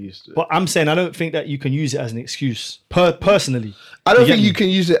 to get used to it. But I'm saying I don't think that you can use it as an excuse. Personally, I don't You get think me? you can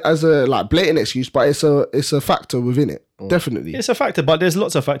use it as a like blatant excuse, but it's a factor within it. Definitely. it's a factor, but there's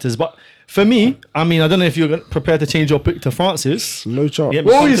lots of factors. But for me, I mean, I don't know if you're prepared to change your pick to Francis. No chance. Yeah,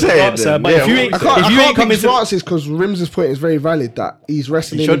 What come were you to the saying dark side, then? But Yeah, if you what ain't, were I can't, if I you can't ain't coming pick to, Francis because Rims's point is very valid that his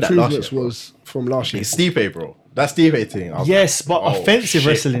wrestling showed that last improvements year, bro. was from last year. It's Stipe, bro. That Stipe thing. I was Yes, but oh, offensive shit,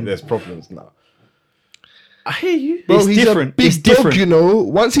 wrestling. There's problems now. I hear you. Bro, It's he's different. a big It's dog, different. you know.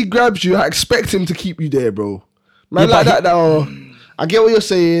 Once he grabs you, I expect him to keep you there, bro. Man, Yeah, like but that. I get what you're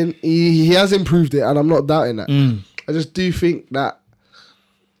saying. He has improved it, and I'm not doubting that. I just do think that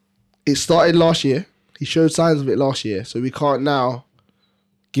it started last year. He showed signs of it last year, so we can't now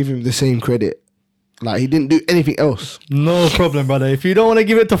give him the same credit. Like, he didn't do anything else. No problem, brother. If you don't want to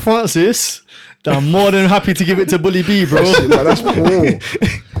give it to Francis, then I'm more than happy to give it to Bully B, bro. Shit, man, that's poor.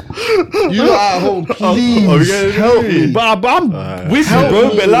 You lot at home, please help me. But I'm with you, help bro.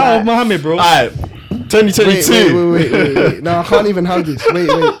 me, Bilal like- Mohammed, bro. All right, 2022. Wait. No, I can't even have this.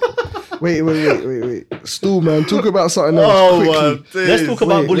 Wait. Stool, man. Talk about something else Oh quickly. my days. Let's talk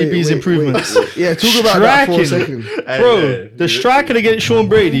about Bully B's improvements. Yeah, talk about that for a Striking. second. Bro, the striking against Sean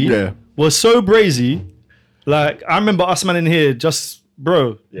Brady Yeah. was so brazy. Like, I remember us man in here just,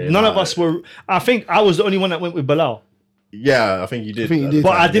 bro, none of us were. I think I was the only one that went with Bilal. Yeah, I think you did. think you did.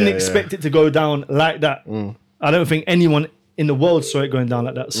 But I didn't Yeah, expect it to go down like that. I don't think anyone in the world saw it going down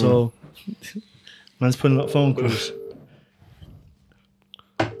like that. So, man's putting up phone calls.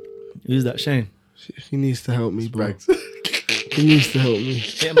 Who's that, Shane? He needs to help me, bro. Rags. He needs to help me.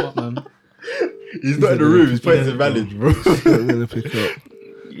 Hit him up, man. He's not in the room. He's playing his advantage, bro. I'm gonna pick up.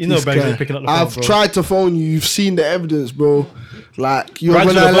 You know, This Braggs guy. is picking up the phone, I've bro. tried to phone you. You've seen the evidence, bro. Like, you're Braggs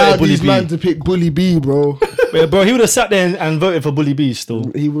gonna would've allow voted Bully these B. men to pick Bully B, bro. Yeah, bro, he would have sat there and voted for Bully B still.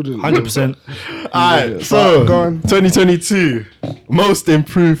 He wouldn't. 100%. Alright, so Go on. 2022 most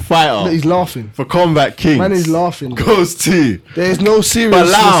improved fighter He's laughing. for Combat Kings. Man is laughing. Bro. Goes to There's no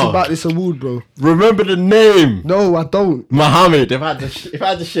seriousness Bilal. about this award, bro. remember the name No, I don't. Muhammad. If I had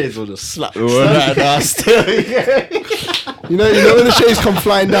the shades, I'll just slap the word out now. Still, You know when the shades come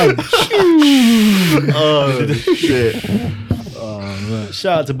flying down. oh shit!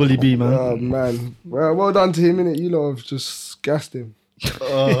 Shout out to Bully B, man. Oh man, well done to him, innit? You lot have just gassed him.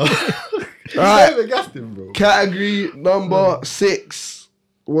 Alright, Never gassed him, bro. category number 6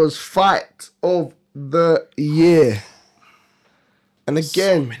 was fight of the year, and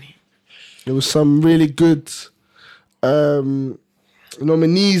again, there was some really good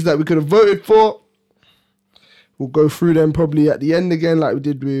nominees that we could have voted for. We'll go through them probably at the end again, like we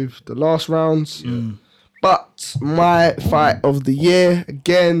did with the last rounds. But my fight of the year,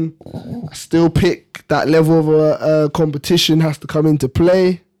 again, I still pick that level of a competition has to come into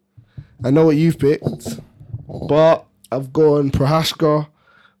play. I know what you've picked, but I've gone Prohaska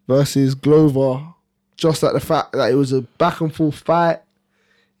versus Glover, just at the fact that it was a back and forth fight.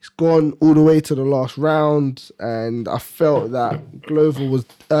 It's gone all the way to the last round, and I felt that Glover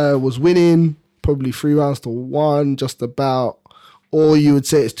was winning, probably 3 rounds to 1, just about. Or you would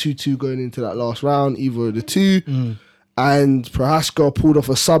say it's 2-2 going into that last round, either of the two. And Prohaska pulled off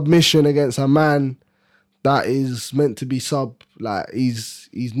a submission against a man that is meant to be sub. Like, he's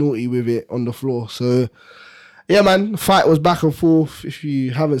naughty with it on the floor. So, yeah, man, the fight was back and forth. If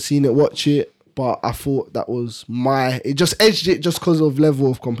you haven't seen it, watch it. But I thought that was it just edged it just because of level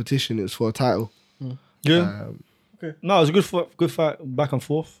of competition. It's for a title. Yeah. No, it was a good fight, back and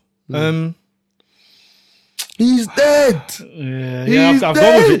forth. He's dead. Yeah, He's I've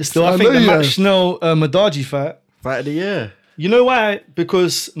gone with dead. it still. I I think know the you Matt have. Schnell Madaji fight. Fight of the year. You know why?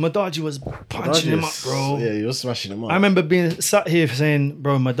 Because Madaji was punching him up, bro. Yeah, you were smashing him up. I remember being sat here saying,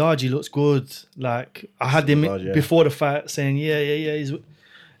 bro, Madaji looks good. Like, I had him Madaji, yeah. before the fight saying, yeah.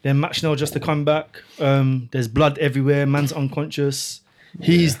 Then Matt Schnell just to come back. There's blood everywhere. Man's unconscious.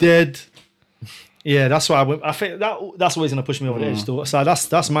 He's dead. Yeah, that's why I went. I think that's always going to push me over the edge still. So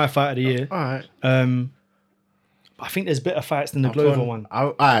that's my fight of the year. All right. I think there's better fights than the Glover one.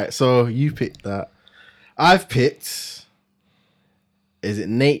 All right, so you picked that. I've picked. Is it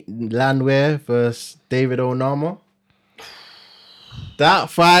Nate Landwehr versus David Onama? That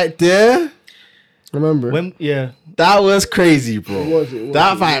fight there, Remember? that was crazy, bro. was it?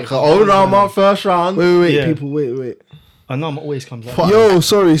 That fight, Onama first round. Wait, Yeah. people, wait. I know always comes out. Yo,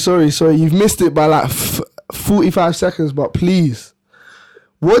 sorry. You've missed it by like 45 seconds, but please.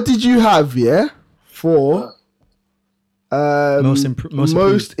 What did you have, for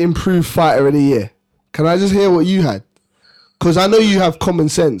Most improved fighter of the year? Can I just hear what you had? Because I know you have common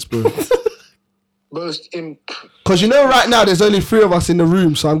sense, bro. Because you know right now there's only 3 of us in the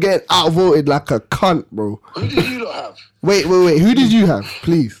room, so I'm getting outvoted like a cunt, bro. Who did you lot have? Wait. Who did you have,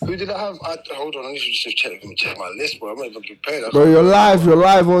 please? Who did I have? Hold on, I need to just check my list, bro. I'm not even prepared. Bro, you're live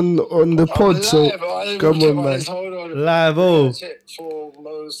on the pod, I'm so live, I didn't come even check on, my man. list. Hold on. Live, oh. Check for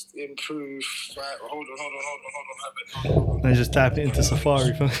most improved. Hold on. And just type it into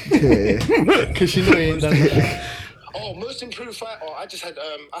Safari. Yeah. Because you know he ain't done that. Oh, most improved fight. Oh, I just had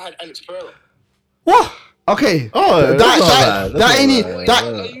I had Alex Pereira. What? Okay. Oh, that's not bad. that ain't it. Are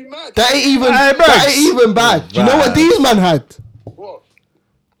That you mad? bad. That ain't even. Hey, That ain't even bad. Do you know what these man had? What?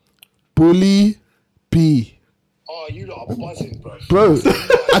 Bully B. Oh, you lot are buzzing, bro. Bro,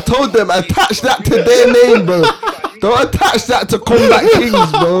 I told them attach that to their name, bro. Don't attach that to Combat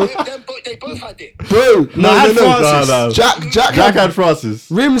Kings, bro. They both had it. Bro, I had no. Francis. No. Jack Jack had Francis.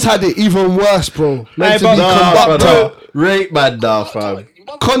 Rims had it even worse, bro. Meant to but- be Nah, conductor. Rate man down, fam.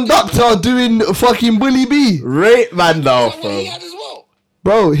 Conductor doing fucking Bully B. Rate man down, That's what he fam. had as well.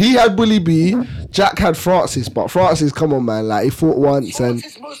 Bro, he had Bully B. Jack had Francis, but Francis, come on, man. Like, he fought once and.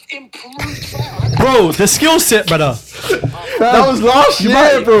 Francis most improved fighter. Bro, the skill set, brother. That was last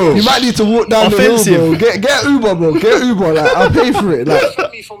year, bro. You might need to walk down the Offensive. hill, bro. Get Uber, bro. Get Uber. Like, I'll pay for it. Like,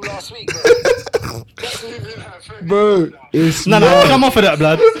 That's me from last week, bro. That's me being like, Femi. bro, it's No, mad. come off of that,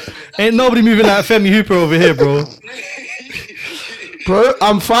 blood. Ain't nobody moving like Femi Hooper over here, bro. Bro,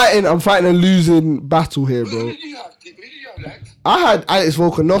 I'm fighting a losing battle here, Who bro. did you have? Who did you have, Lex? I had Alex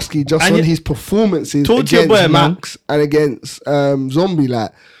Volkanovski just And on you- his performances Talk to your against boy, man. Max and against Zombie.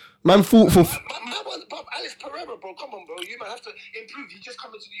 Like, man fought for. But Alex Pereira, bro, come on, bro. You might have to improve. He just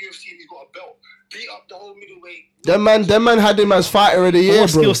come into the UFC and he's got a belt. Beat up the whole middleweight. Them man had him as fighter of the year,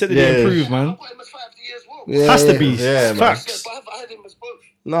 What bro. skill set did Yeah. they improve, man? I've got him as fighter of the year as well. Yeah, Has to yeah. be. Yeah, man. Facts. But I had him as both.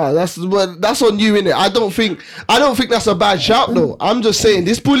 No, that's on you, innit? I don't think that's a bad shout though. I'm just saying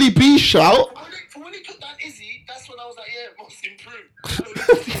this Bully B shout. When he took that Izzy, that's when I was like, yeah, most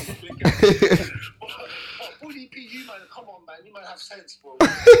improved. But Bully P, you man, come on, man. You man have sense, bro.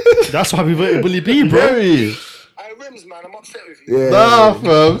 That's why we voted Bully B, bro. Very. I Rims, man. I'm upset with you. Yeah, Nah,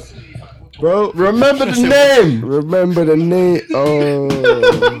 fam. bro. Remember the name. Remember the name? Oh,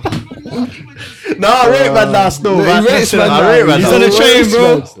 Nah, rate man down still, he man. rates man I rate down. man He's down. on the train, Rates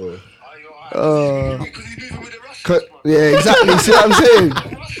bro. man. Because he's moving with the Russians, man. Yeah, exactly. See what I'm saying? He's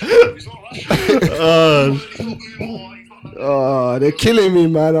not Russian. He's not Uber. He's not Oh, they're killing me,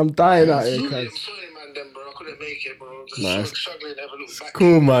 man. I'm dying out here, Sorry, cuz. man, then, bro. I couldn't make it, bro. Just Nice. struggling to have a look back.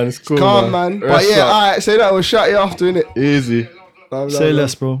 Cool, man. It's cool, Calm, man. But Rest yeah, up. alright. Say that. We'll shut you after, innit? Easy. Love, Say love,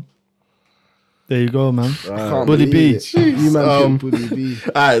 less, bro. There you go, man. Can't Bully believe B. it. You man Um, killed Bully B.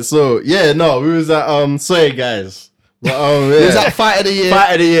 Alright, so yeah, no, we was at sorry guys. But yeah. It was that fight of the year.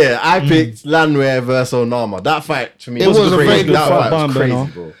 Fight of the year. I picked Landwehr versus Onama. That fight to me It was a crazy. very good That fight. fight was Barn crazy,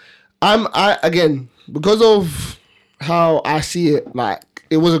 burner. bro. I again, because of how I see it, like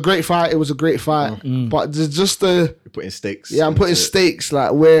it was a great fight. It was a great fight, but there's just the You're putting stakes. I'm putting into it. stakes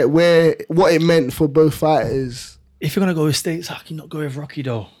like where what it meant for both fighters If you're gonna go with States, how can you not go with Rocky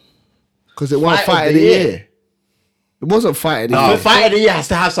though? because it wasn't fight of the year. It wasn't fight of the No, year. fight of the year has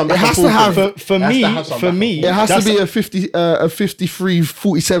to have some. It back and has to forth. have- For Has to me, have some back and It has to that's- be a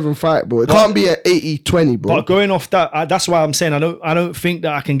 53-47 fight, bro. It can't be an 80-20, bro. But going off that, that's why I'm saying I don't think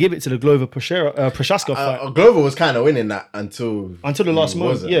that I can give it to the Glover Prochaska fight Glover was kind of winning that until until the last he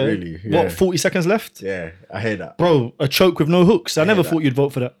moment. wasn't, Yeah. really. Yeah. What 40 seconds left? Yeah, I hear that. Bro, a choke with no hooks. I never that. thought you'd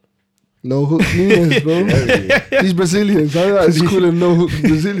vote for that. No hook Nunes, bro. These Brazilians, I like to call them no hook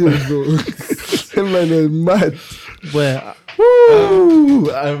Brazilians, bro. Them man are mad. Where Woo!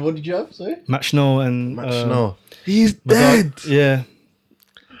 What did you have? Sorry. Match No and No. He's dead. Yeah.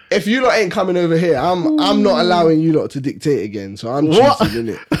 If you lot ain't coming over here, I'm not allowing you lot to dictate again. So I'm What? choosing,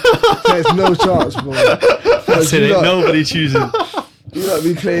 innit? There's no chance, bro. That's it. You Ain't lot, nobody choosing. you lot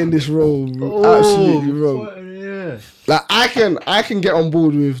be playing this role, bro. Absolutely wrong. Yeah. Like I can get on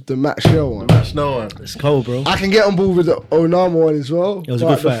board with the Max Shell one. No one. It's cold, bro. I can get on board with the Onama one as well. It was a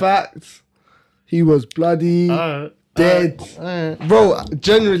but good the fight. fact he was bloody dead, bro.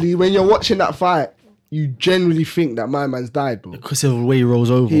 Generally, when you're watching that fight, you generally think that my man's died, bro. Because of the way he rolls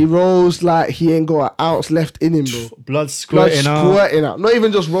over. He rolls like he ain't got an ounce left in him, bro. Blood Blood squirting out. squirting out. Not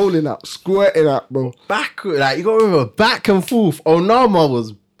even just rolling out, squirting out, bro. Back, like you got to remember, back and forth. Onama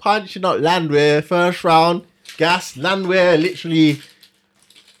was punching up Landwehr first round. Gas Landwehr literally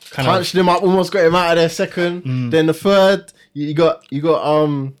Kind of punched him up, almost got him out of there second. Then the third, you got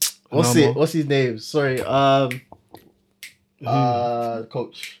what's Onama. it? What's his name? Sorry,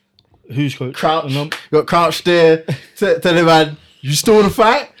 coach who's coach? Crouch. No. Got Crouch there. Tell the man, you still want to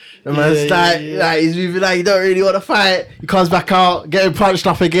fight? The man's Yeah, like, yeah. like, he's moving like, you don't really want to fight. He comes back out, getting punched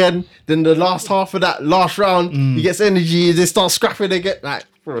up again. Then the last half of that last round, he gets energy. They start scrapping again. Like,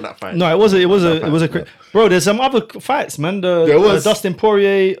 bro, that fight. No, it was a bro. There's some other fights, man. There was. Dustin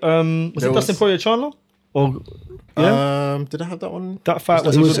Poirier. Was There it Dustin was. Poirier Chandler? Or Did I have that one? that fight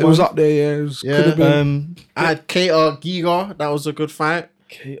was It a was good it was one. up there, yeah. It was, Yeah. could have been. I had KR Giga. That was a good fight.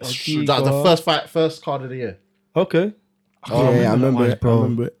 That was the first card of the year. Okay. I remember it, bro. I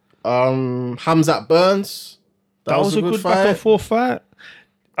remember it. Hamzat Burns. That was a good back and forth fight.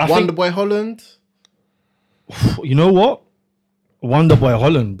 I Wonderboy Holland. think, you know what? Wonderboy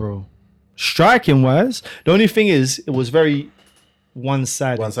Holland, bro. Striking wise, the only thing is it was very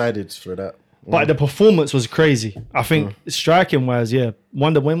one-sided. One-sided for that. But the performance was crazy. I think striking wise, yeah.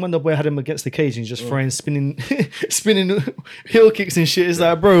 Wonderboy had him against the cage and he's just throwing spinning heel kicks and shit. It's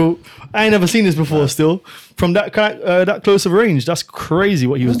like, bro, I ain't never seen this before. Still, from that that close of range, that's crazy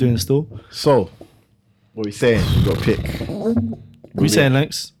what he was doing. Still, So, what we saying? We got to pick. what you saying,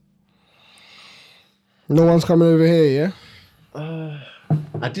 Lex? No one's coming over here,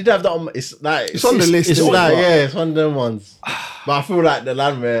 I did have that on. It's like It's on the list, It's isn't it? like it's one of them ones. But I feel like the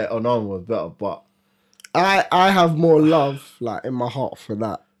Landwehr on was better. But yeah? I have more love like in my heart for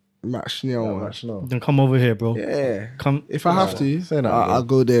that Matt Schnell one. actually, no. Then come over here, bro. Yeah. Come. If I have to, Say that I'll again.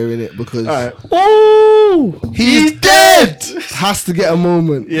 go there in it because Oh, he's dead. Has to get a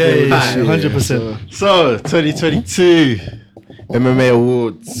moment. yeah, Yeah, 100%. So 2022 MMA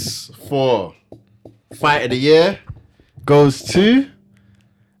awards for Fight of the Year goes to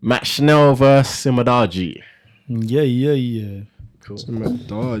Matt Schnell versus Simadaji. Yeah.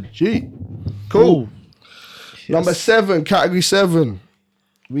 G. Cool. Cool. Number 7, category 7.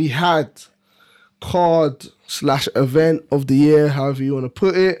 We had card/event of the year, however you want to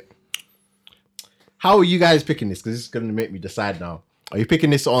put it. How are you guys picking this? Because this is going to make me decide now. Are you picking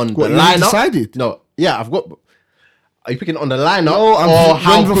this on What, the you haven't lineup? decided? No. Yeah, I've got. Are you picking it on the lineup? No, or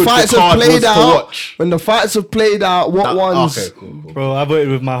how when the good fights the have card was played to out. watch? When the fights have played out, what ones? Okay, cool. Bro, I voted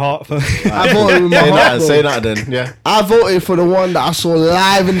with my heart. I voted with my Say heart, that, bro. say that then. Yeah. I voted for the one that I saw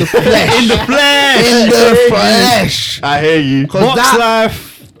live in the flesh. In the flesh. In the flesh. I hear you. Because Box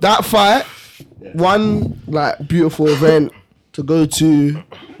life. that fight, one like beautiful event to go to,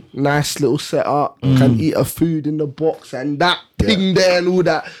 nice little setup, can eat a food in the box and that thing there and all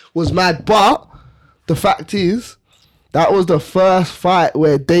that was mad. But the fact is, that was the first fight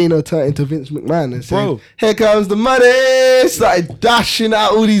where Dana turned into Vince McMahon and said, Bro. "Here comes the money." Started dashing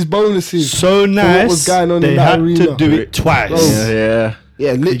out all these bonuses. So nice. what was going on they in that had arena. to do it twice. Bro. Yeah.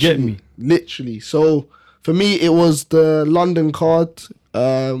 Yeah, literally. get me? Literally. So for me, it was the London card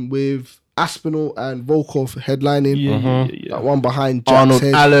with Aspinall and Volkov headlining. Yeah. That one behind Jack's Arnold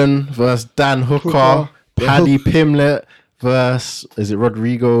head. Allen versus Dan Hooker. Hooker. Yeah, Paddy Pimlet versus, is it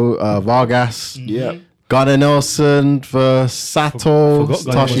Rodrigo Vargas? Yeah. Gunnar Nelson versus Sato. Forgot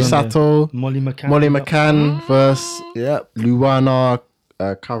Gunnar Tashi was on there. Sato. Molly McCann. Molly McCann versus Yeah. Luana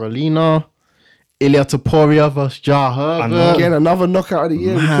Carolina. Ilya Topuria versus Ja Herbert. Again, another knockout of the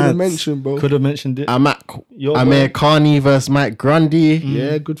year we could have Mad. mentioned, bro. Could have mentioned it. Amir boy. Khani versus Mike Grundy.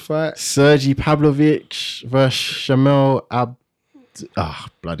 Yeah, good fight. Sergey Pavlovich versus Shamil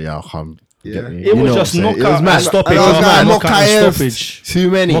bloody hell, I can't get me. It You was know just what I'm saying. knockout It was mad. and stoppage. And I was It was like, knockout and Mokaev. stoppage.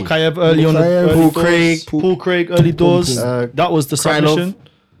 Too many. Mokaev early on the Mokaev, early Paul doors. Craig. Paul Craig early doors. That was the Krylov. submission.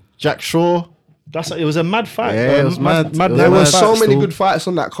 Jack Shaw. It was a mad fight. Yeah, it was mad. It was There mad were fight so many still. good fights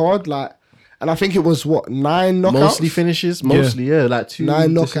on that card, like, and I think it was 9 knockouts. Mostly finishes. Mostly, yeah. Like 2 9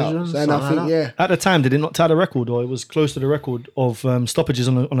 knockouts, decisions, and I something think like that. yeah, At the time, did it not tie the record, or it was close to the record of stoppages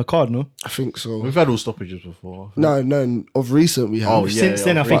on a card? No. I think so. We've had all stoppages before. No, of recent we have. Oh, yeah. Since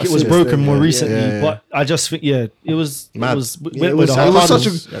then, I think right, it was since broken then, more yeah, recently. yeah, yeah. But I just think, it was Mad. it was Yeah, went it with was, the it heart. was such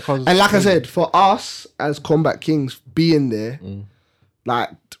was- a, that card was- and like I said, for us as Combat Kings being there, like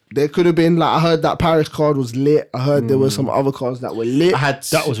there could have been like I heard that Paris card was lit. I heard there were some other cards that were lit.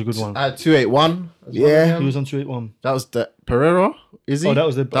 That was a good one. I had 281. as well, Yeah. He was on 281. That was the Pereira, is he? Oh, that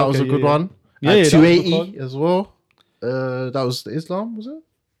was the- That was okay, a good yeah, yeah. one. Yeah, I had yeah, that was a good 280 as well. That was the Islam, was it?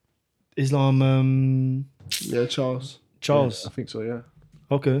 Islam Yeah, Charles. Charles. I think so, yeah.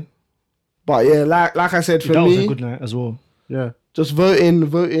 Okay. But yeah, like I said, for That was me, a good night as well. Yeah. just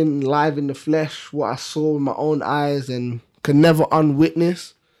voting live in the flesh, what I saw with my own eyes and could never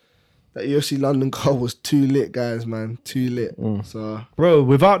unwitness. That UFC London card was too lit, guys, man. Too lit. So Bro,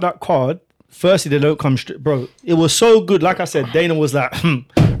 without that card, firstly, they don't come straight. Bro, it was so good. Like I said, Dana was like,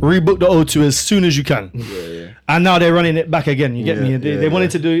 rebook the O2 as soon as you can. And now they're running it back again. You get me? They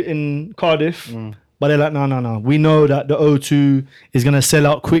wanted to do it in Cardiff, but they're like, no. We know that the O2 is going to sell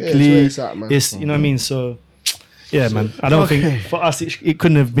out quickly. Yeah, it's where it's at, man. It's, you know what I mean? So, yeah, man. I don't think, for us, it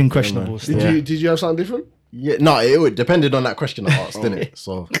couldn't have been questionable. still. did you have something different? Yeah, no, it would depended on that question I asked, didn't it?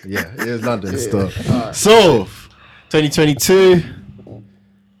 So yeah, it was London stuff. So 2022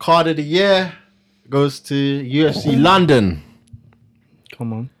 card of the year goes to UFC London.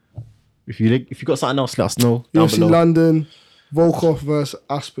 Come on. If you got something else, let us know down UFC below. London, Volkov versus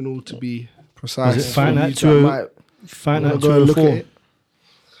Aspinall to be precise. Was it Fight For Night you that might Fight wanna Night go and look at 204. it.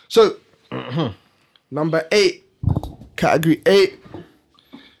 So number 8, category 8,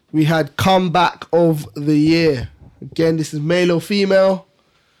 we had comeback of the year. Again, this is male or female.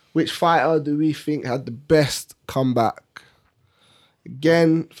 Which fighter do we think had the best comeback?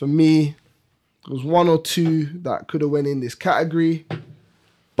 Again, for me, there was one or two that could have went in this category,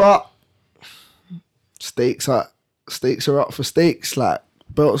 but stakes are up for stakes. Like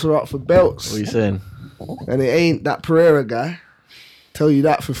belts are up for belts, What are you saying? and it ain't that Pereira guy. Tell you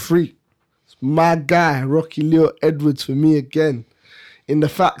that for free. It's my guy, Rocky Leon Edwards, for me again. In the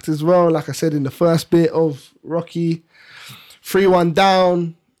fact as well, like I said in the first bit of Rocky, 3-1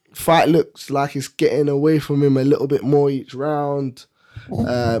 down. Fight looks like it's getting away from him a little bit more each round.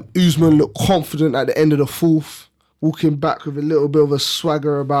 Usman looked confident at the end of the fourth, walking back with a little bit of a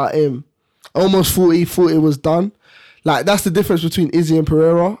swagger about him. Almost thought it was done. Like, that's the difference between Izzy and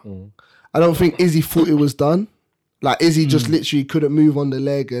Pereira. I don't think Izzy thought it was done. Like, Izzy just literally couldn't move on the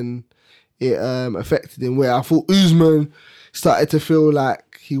leg and it affected him. Where I thought Usman started to feel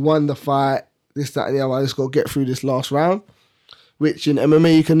like he won the fight, this, that, and the other. I just got to get through this last round, which in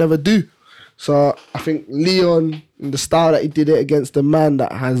MMA you can never do. So I think Leon, in the style that he did it against a man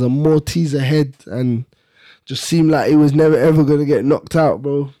that has a Malteser head and just seemed like he was never ever going to get knocked out,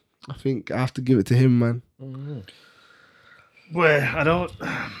 bro. I think I have to give it to him, man. Well, I don't.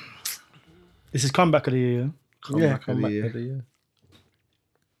 This is comeback of the year. Comeback of the year.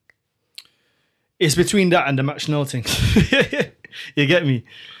 It's between that and the Matt Schnell thing. You get me?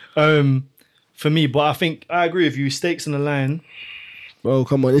 For me, but I think I agree with you. Stakes on the line. Bro,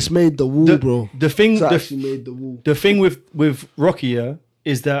 come on. It's made the wall, bro. The thing, It's actually made the wall. the thing with Rocky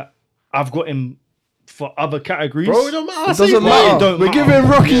is that I've got him for other categories. Bro, it don't matter. It doesn't matter. It don't We're matter. giving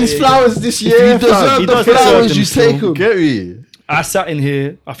Rocky his flowers this year. you If deserve he the does flowers, flowers, you still. take them. Get me? I sat in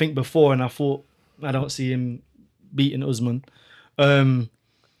here, I think before, and I thought I don't see him beating Usman.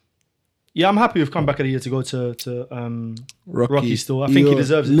 Yeah, I'm happy with comeback of the year to go to Rocky still. I think he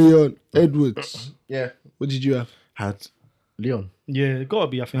deserves it. Leon Edwards. Yeah. What did you have? Had Leon. Yeah, gotta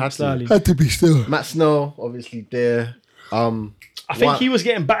be. I think Had to. slightly. Had to be still. Matt Snow, obviously there. I think One- he was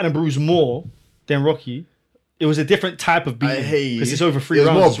getting battered and bruised more than Rocky. It was a different type of beating because it's over 3 It was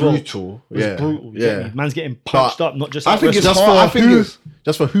rounds more as well. brutal. It was Yeah. brutal. You get Yeah. me? Man's getting punched But up, not just I like think it's Just hard. I for think who, it's-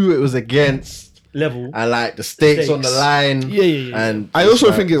 just for who it was against, level. and like the stakes on the Stakes. line. Yeah. And I also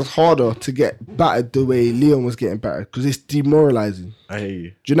like, think it's harder to get battered the way Leon was getting battered because it's demoralizing. I hear you.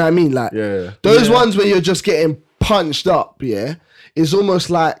 Do you know what I mean? Like Yeah. those Yeah. ones where you're just getting punched up, yeah, it's almost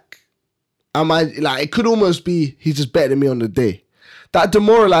like it could almost be he's just better than me on the day. That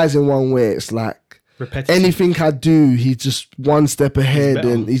demoralizing one where it's like Repetitive. anything I do, he's just one step ahead better.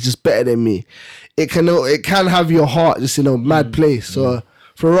 and he's just better than me. It can have your heart just in a mad place. So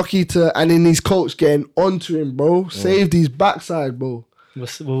for Rocky and then his coach getting onto him, bro, saved his backside, bro. We'll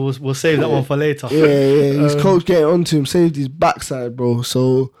save that one for later. Yeah. His coach getting onto him, saved his backside, bro.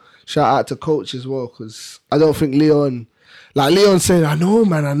 So shout out to coach as well, because I don't think Leon said, I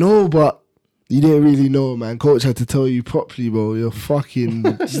know, but you didn't really know, man. Coach had to tell you properly, bro. You're fucking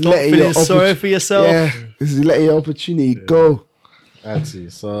Stop letting feeling sorry for yourself. Yeah, this is letting your opportunity go. Actually,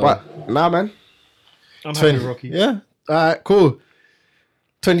 so But nah, man. I'm happy with Rocky. Yeah. All right. Cool.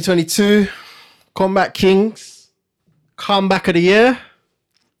 2022 Combat Kings comeback of the year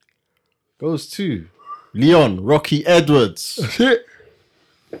goes to Leon Rocky Edwards.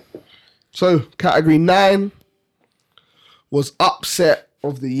 So category 9 was upset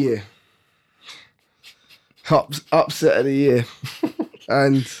of the year. Upset of the year.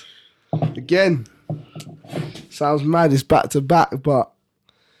 And again, sounds mad, it's back to back, but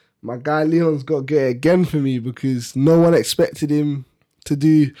my guy Leon's got to get it again for me because no one expected him to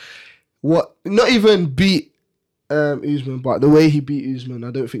do what, not even beat Usman, but the way he beat Usman,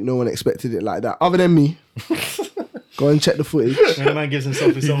 I don't think no one expected it like that, other than me. Go and check the footage. And the man gives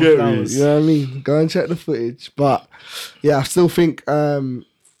himself his own You flowers. know what I mean? Go and check the footage. But yeah, I still think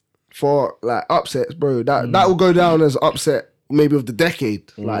for like upsets, bro, that will go down as upset maybe of the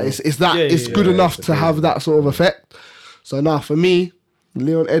decade. Like it's good enough to have that sort of effect. So now for me,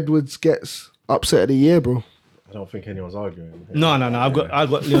 Leon Edwards gets upset of the year, bro. I don't think anyone's arguing. No. I've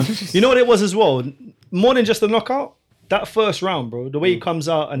got Leon. You know what it was as well? More than just a knockout. That first round, bro, the way he comes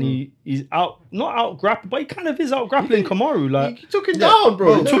out and he's not out grappled, but he kind of is out grappling Kamaru. Like He took him down,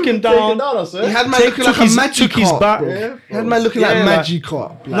 bro. He took him down. I swear. He had man looking like a magic his cart, back. bro. Yeah, He had man looking Yeah, like like- magic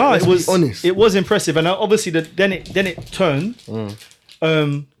cart. Like, No, let's it was be honest. It was impressive, and obviously then it turned.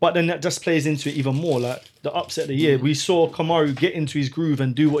 But then that just plays into it even more. Like the upset of the year, we saw Kamaru get into his groove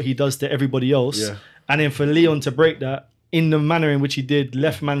and do what he does to everybody else, Yeah. and then for Leon to break that in the manner in which he did,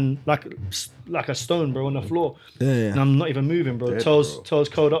 left man like a stone, bro, on the floor. Yeah, And I'm not even moving, bro. Dead, Toes bro. toes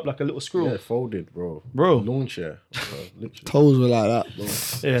curled up like a little squirrel. Yeah, folded, bro. Bro. Lawn chair. Literally. Toes were like that,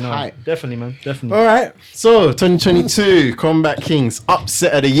 bro. Yeah, no, Tight. definitely, man, definitely. All right. So 2022 Combat Kings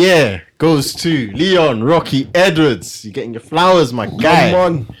upset of the year goes to Leon Rocky Edwards. You're getting your flowers, my guy. Come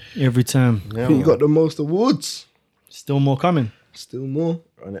on. Every time, Yeah, I think you man. got the most awards. still more coming. Still more.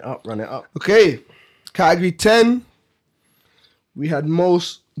 Run it up, run it up. Okay. Category 10. We had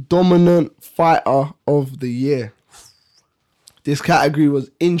most dominant fighter of the year. This category was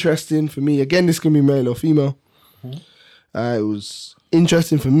interesting for me. Again, this can be male or female. It was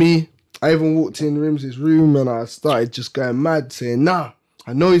interesting for me. I even walked in Rims's room and I started just going mad, saying, nah,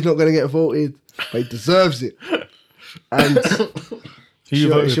 I know he's not going to get voted, but he deserves it. And Who you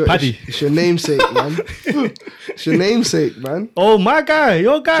voted with? Paddy? it's your namesake, man. It's your namesake, man. Oh, my guy,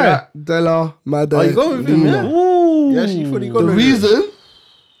 your guy. Jack Della Madonna. Oh, you going with him, yeah? Ooh. Yeah, she fully got The with it. reason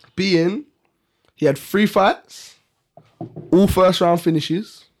being, he had 3 fights, all first round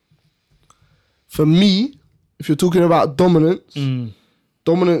finishes. For me, if you're talking about dominance,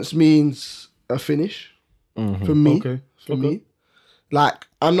 dominance means a finish. For me, Okay. for me, like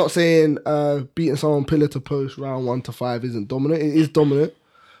I'm not saying beating someone pillar to post round 1 to 5 isn't dominant. It is dominant,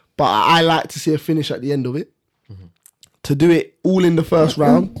 but I like to see a finish at the end of it. To do it all in the first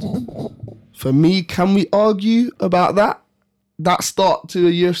round, for me, can we argue about that start to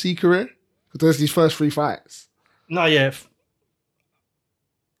a UFC career? Because there's these first 3 fights. No, yeah.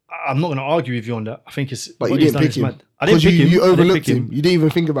 I'm not going to argue with you on that. I think it's. But what you he's didn't done pick is him. mad. I didn't pick him. You I didn't overlooked pick him. You didn't even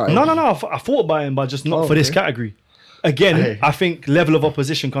think about it. No. I thought about him, but just not Oh, for this okay. category. Again, Hey. I think level of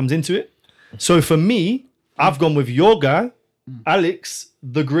opposition comes into it. So for me, I've gone with your guy, Alex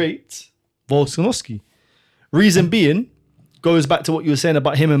the Great Volkanovski. Reason being, goes back to what you were saying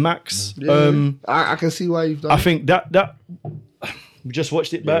about him and Max. Yeah, I can see why you've done I it. think that we just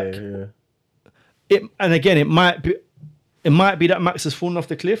watched it back. Yeah. It might be that Max has fallen off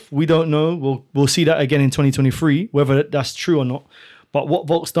the cliff. We don't know. We'll see that again in 2023, whether that's true or not. But what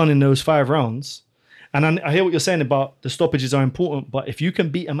Volk's done in those 5 rounds, and I hear what you're saying about the stoppages are important, but if you can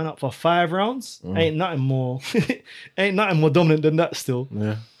beat a man up for 5 rounds, ain't nothing more dominant than that still.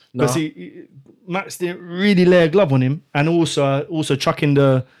 Yeah. No. Because Max didn't really lay a glove on him, and also chucking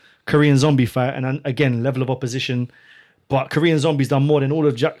the Korean Zombie fight, and then, again, level of opposition. But Korean Zombie's done more than all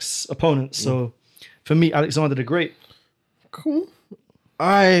of Jack's opponents. So for me, Alexander the Great. Cool.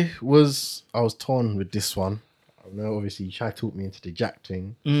 I was torn with this one. I know obviously Shai talked me into the Jack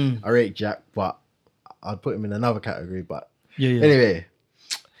thing. I rate Jack, but I'd put him in another category. But Yeah. anyway,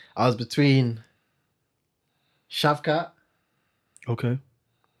 I was between Shavkat Okay.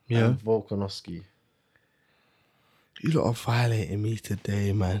 Yeah. and Volkanovski. You lot are violating me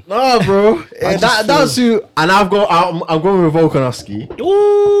today, man. No, bro. just That's who. And I'm going with Volkanovski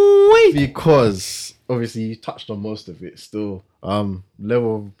Ooh, because obviously you touched on most of it. Still,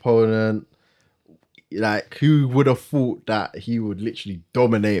 level of opponent. Like, who would have thought that he would literally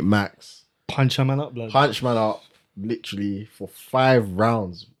dominate Max? punch a man up, blood. Punch man up literally for 5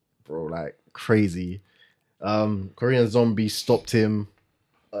 rounds, bro. Like, crazy. Korean Zombie stopped him.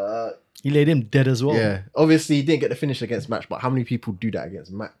 He laid him dead as well. Yeah, obviously he didn't get the finish against Max, but how many people do that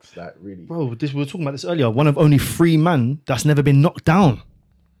against Max? Like, really? Bro, we were talking about this earlier. One of only 3 men that's never been knocked down.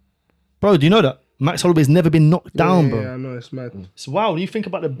 Bro, do you know that? Max Holloway's never been knocked down, bro. Yeah, I know, it's mad. So wow, when you think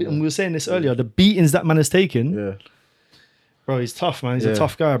about and we were saying this earlier, the beatings that man has taken, Yeah. bro, he's tough, man. He's Yeah. a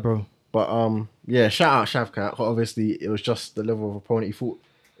tough guy, bro. But yeah, shout out Shavkat. Obviously, it was just the level of opponent he fought.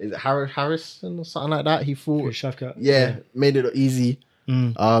 Is it Harrison or something like that? He fought. Shavkat. Yeah, made it look easy.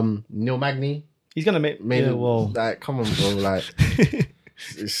 Neil Magny He's gonna make made yeah, it. well. Like, come on, bro. Like,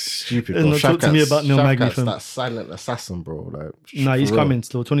 it's stupid. Don't Bro. talk to me Shavkat's- about Neil Magny, Shavkat's fam. that silent assassin, bro. Like, Nah, he's for real. coming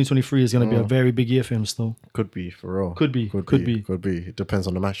still. 2023 is gonna be a very big year for him still. Could be for real. Could be. It depends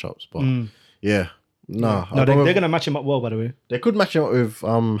on the matchups, but yeah. Nah, No, they're gonna match him up well, by the way. They could match him up with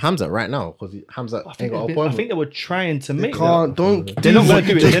Hamza right now because Hamza ain't got a I point. think they were trying to make Can't, don't. They're not gonna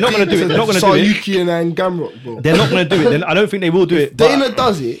do it. They're not gonna do it. They're not gonna do it. Sayuki and Gamrot, bro. They're not gonna do it. I don't think they will do it. Dana But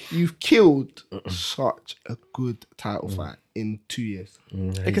does it. You've killed such a good title fight in 2 years.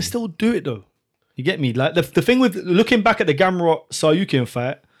 they can still do it though. You get me? Like the thing with looking back at the Gamrot Sayukin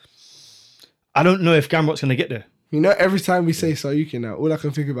fight, I don't know if Gamrot's gonna get there. You know, every time we say Sayuki now, all I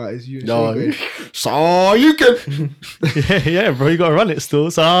can think about is you and No. Shane going, Sayuki! yeah, bro, you gotta run it still.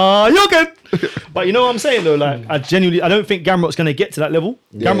 Sayukin. But you know what I'm saying though? Like I don't think Gamrot's gonna get to that level.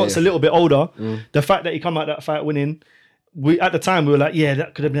 Gamrot's a little bit older. The fact that he come out that fight winning, at the time we were like, yeah,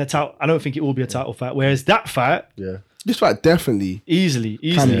 that could have been a title. I don't think it will be a title fight. Whereas that fight, Yeah. This fight definitely. easily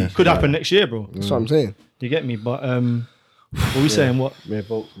be. could happen next year, bro. That's what I'm saying. You get me? But What we saying? What? Yeah,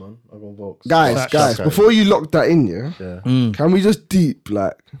 Volks, man. I got Volks. Guys, before you lock that in, can we just deep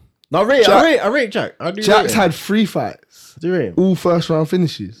like No, I rate Jack. I do Jack's rate had 3 fights, him. Do you rate him? all first round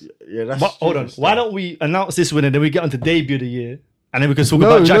finishes. Yeah, that's. But hold on. stupid Why stuff. don't we announce this win and then we get on to debut of the year and then we can talk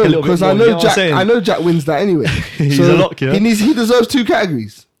No, about Jack a little bit because more. I you know what I'm Jack. saying? I know Jack wins that anyway. He's a lock, yeah? He deserves 2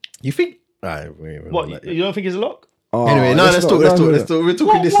 categories. You think? Alright, wait. What? You don't think he's a lock? Oh, Anyway, let's talk. We're talking this. We're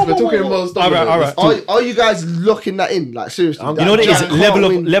talking most. All right. Are you guys locking that in? Like seriously? You You know what it is? Jack can't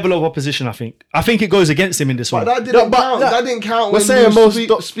win. Level of opposition. I think it goes against him in this But one. that didn't but count. that- That didn't count we're when saying you most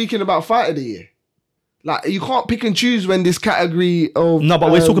were speaking about fight of the year. Like you can't pick and choose when this category of No,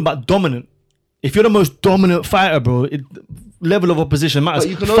 but we're talking about dominant. If you're the most dominant fighter, bro, level of opposition matters. But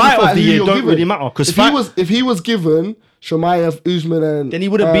you can only Fight fight of the who year you're don't given. really matter because if he was given Shomaev, Usman, and then he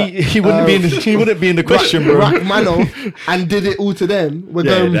wouldn't be in the question, bro. Rachmanov, and did it all to them. We're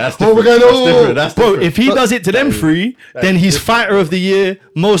Yeah, going. that's Oh, we're different. going. That's Oh, different. That's Bro, different. if he does it to them three, then he's fighter of the year,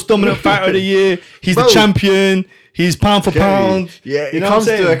 most dominant fighter of the year. He's the Bro. champion. He's pound for pound. Yeah, You it know comes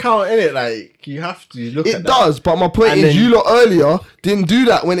what I'm to saying? account, innit? Like you have to look at It that. does, but my point And is, then- you lot earlier didn't do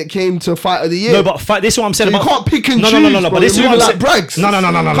that when it came to fight of the year. No, but fight. This is what I'm saying So you about. can't pick and no, choose. No, no, no, bro. But this is You're what I'm moving saying. like Brags.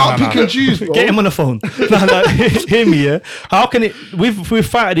 No. Can't pick and choose, bro. Get him on the phone. No, hear me, yeah. How can it with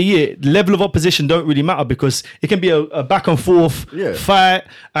fight of the year? Level of opposition don't really matter because it can be a back and forth Yeah. fight,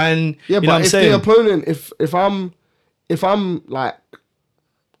 and Yeah, you know but what I'm if saying. the opponent, if I'm like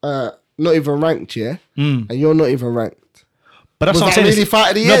not even ranked, and you're not even ranked. But that's Was what I'm that saying. really It's- fight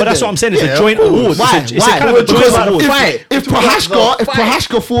of the No, year but that's then? what I'm saying. It's Yeah, a of joint course. award. Why? It's a kind of a joint Because award. if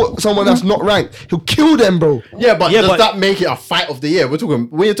Prohashka fought someone that's not ranked, he'll kill them, bro. Yeah, but Yeah, does but- that make it a fight of the year? We're talking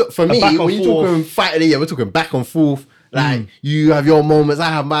for me. back and When you're forth. talking fight of the year, we're talking back and forth. Like you have your moments, I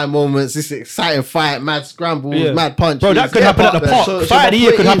have my moments. This exciting fight, mad scrambles, Yeah. mad punches. Bro, that could Yeah, happen at the but- park. so Fight my of the year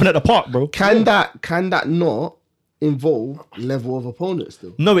point could happen is- at the park, bro. Can that not involve level of opponent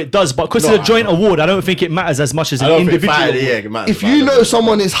still? No, it does, but because No, it's a joint I don't. award, I don't think it matters as much as I an don't think individual. fight of the award. year matters. If you know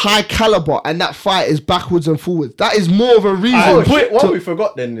someone is high caliber and that fight is backwards and forwards, that is more of a reason. Oh, Put- shit, what to- we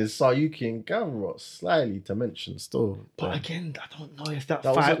forgot then is Sayuki and Gamrot slightly to mention still. But again, I don't know if that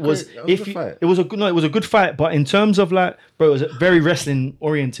That was fight a was. great- that was a If good you- fight. it was a good, no, it was a good fight. But in terms of like, bro, it was very wrestling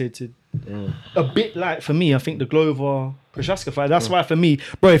oriented. A bit like for me, I think the Glover Prochaska fight. That's why for me,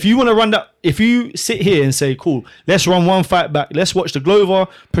 bro. If you want to run that, if you sit here and say, "Cool, let's run one fight back. Let's watch the Glover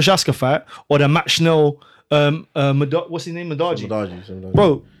Prochaska fight or the Matt Schnell, what's his name, Madaji, Madaji.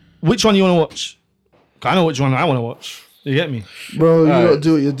 bro. Which one you want to watch? I know which one I want to watch. You get me? Bro, you Alright. don't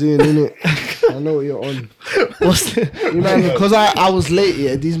do what you're doing, innit? I know what you're on. What's the, You man, because I was late,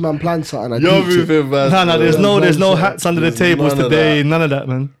 yeah, these man planned something. I You're deeped it. moving, man. no, there's no hats under the There's tables none of today. that. None of that,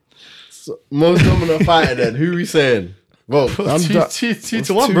 man. Most dominant fighter then. Who we saying? Well, I'm da- 2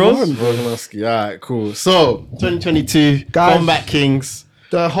 to 1, bro. 2-1. Volkanovski. All right, cool. So 2022 Guys. Combat Kings.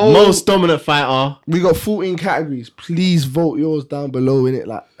 The whole Most dominant fighter. we got 14 categories. Please vote yours down below in it,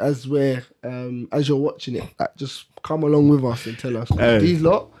 like as you're watching it. Like, just come along with us and tell us. Hey. These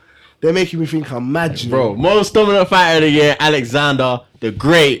lot, they're making me think I'm mad, you know. Bro, most dominant fighter of the year, Alexander the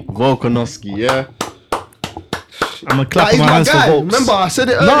Great Volkanovski, yeah? I'm gonna clap Like, he's my my hands for guy. Volks. Remember, I said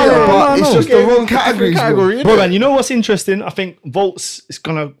it No, earlier, no, but no, it's no. just the wrong categories, category, Bro, man, you know what's interesting? I think Volts is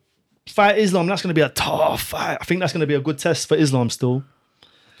gonna fight Islam. That's gonna be a tough fight. I think that's gonna be a good test for Islam still.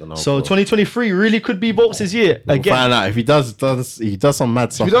 So 2023 really could be Volts' year We'll again, find out if he does some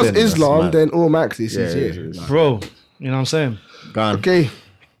mad stuff. If he does then that's Islam, mad. then automatically it's his Yeah, year. yeah, yeah. bro. You know what I'm saying? Gone. Okay.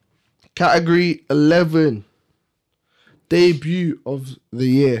 Category 11. Debut of the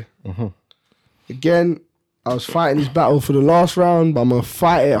year. Again, I was fighting this battle for the last round, but I'm going to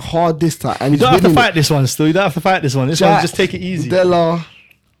fight it hard this time. And You he's don't have to winning fight this one still. You don't have to fight this one. This Jack one, just take it easy. Della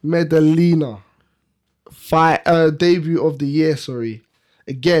Medellina. Debut of the year, sorry.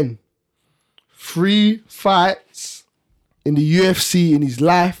 Again, 3 fights in the UFC in his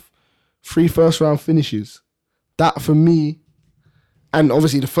life, 3 first round finishes. That for me, and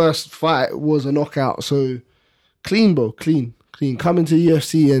obviously the first fight was a knockout, so clean, bro, clean. Come into the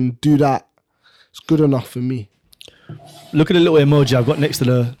UFC and do that. It's good enough for me. Look at the little emoji I've got next to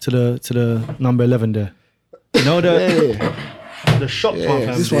the number 11 there. You know the shocked one,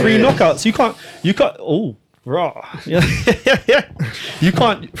 fam. this one. 3 knockouts. You can't. Oh, raw. Yeah. You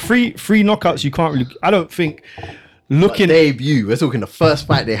can't. 3 knockouts. You can't really. I don't think. Looking. Debut. We're talking the first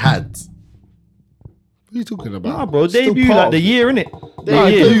fight they had. What are you talking about? Nah, bro. Still Debut part like of the it. year, innit? The Nah,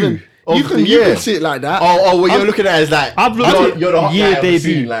 year. don't even- Of You the can year. see it like that. Oh, what you're looking at is like I've looked at you're the hot year guy of the debut.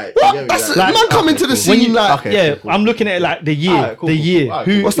 scene, like, What? yeah, That's like- man coming to the cool. scene like. Okay. Yeah, cool. I'm looking at it like the year. Alright, cool, the cool, year. cool. Alright,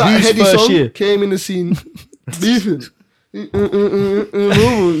 Who, cool. What's that whose heady first song? year? Came in the scene. Beefing.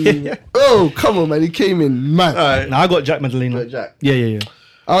 Oh, come on, man. He came in mad. All right. Nah, I got Jack Madalena. Jack. Yeah.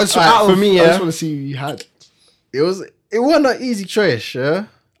 I was Alright, out for of, me, I yeah. just want to see who you had. It wasn't an easy choice, yeah.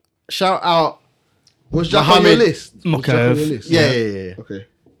 Shout out. Was Jack on your Mohammed list? Was Jack on Mokaev. your list? Yeah. Okay.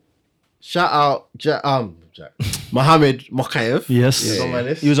 Shout out Jack. Mohammed Mokaev. Yes. He was on my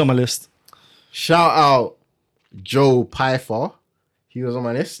list. He was on my list. Shout out Joe Pfeiffer. He was on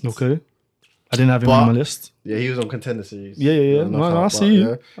my list. Okay. I didn't have him But- on my list. Yeah, he was on Contender Series. Yeah. Knockout, No, I but, see you.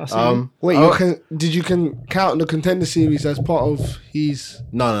 yeah. I see you. Wait, oh, did you count the Contender Series as part of his?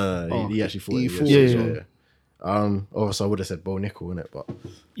 No. Oh, He actually fought. he in the fought. UFC as Yeah. well, Obviously, I would have said Bo Nickel, innit? But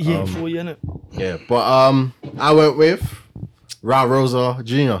Yeah, for you, innit? yeah, but I went with Raul Rosa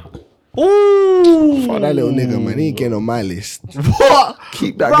Jr. Ooh. Fuck that little nigga, man. He ain't getting on my list. What?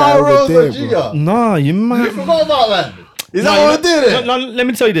 Keep that guy over there, bro. Nah, you You might. forgot about that? Is Nah, that what we're doing? no, let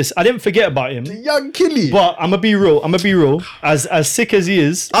me tell you this. I didn't forget about him. Young Killy. But I'm gonna be real. As sick as he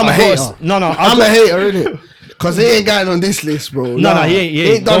is, I'm a I've got hater. No, I'm a hater, innit? Because he ain't getting on this list, bro. No, he ain't. He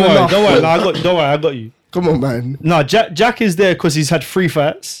ain't. done Don't enough. worry. No, I got you. Come on, man. No, Jack is there because he's had 3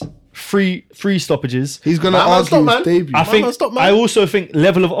 fights, three stoppages. He's going to Man, argue stop, his man. debut. I think. stop, man. I also think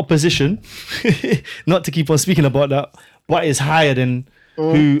level of opposition, not to keep on speaking about that, but is higher than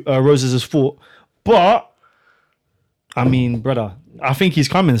who Roses has fought. But I mean, brother, I think he's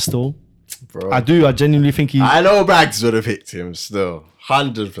coming still. Bro. I do. I genuinely think he. I know Bags would have picked him still.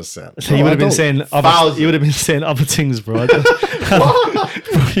 100%. He would have been don't. saying other. Thousand. He would have been saying other things, bro.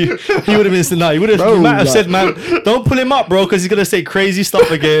 he would have been saying, "No, he would have. Bro, He might have like- said, man, don't pull him up, bro, because he's gonna say crazy stuff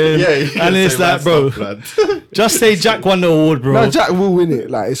again." And it's like, bro, just say Jack won the award, bro. No, Jack will win it.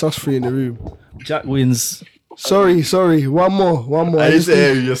 Like, it's us 3 in the room. Jack wins. Sorry. One more. I didn't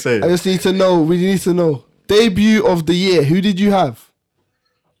say who you're I saying. just need to know. We need to know. Debut of the year. Who did you have?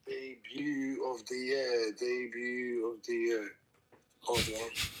 Debut of the year. Hold on.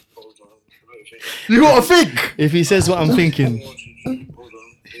 You gotta think. If he says what I'm thinking, Hold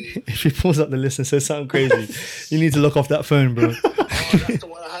on. if he pulls up the list and says something crazy, you need to look off that phone, bro. That's the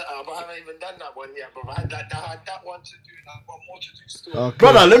one I had, but I haven't even done that one yet. But I had that one to do. I have one more to do still. Okay.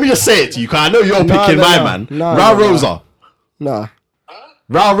 Brother, let me just say it to you, because I know you're No, picking no, my no. man. No, Raul no, no. Rosa. Nah.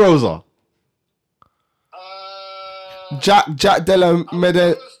 Raul Rosa. Jack Della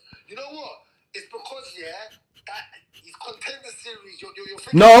Mede. You know what? It's because that he's contender series. You're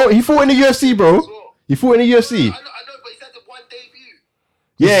thinking No, he fought in the UFC, bro. He fought in the UFC. I know, but he's had the one debut.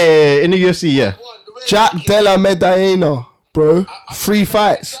 Yeah, in the UFC, yeah. One, the rest Jack of the Della Medina, bro. 3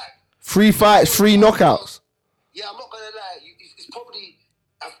 fights. 3 fights, 3 knockouts. Yeah, I'm not gonna lie. It's probably.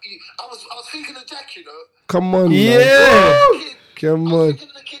 I was thinking of Jack, you know. Come on, man. Yeah. Come I was on. thinking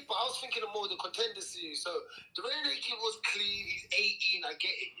of the kid, but I was thinking of more the contender series. So the way the kid was clean, he's 18. I get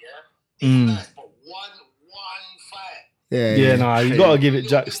it, yeah. It's nice, but one fight. Yeah, nah, you gotta give it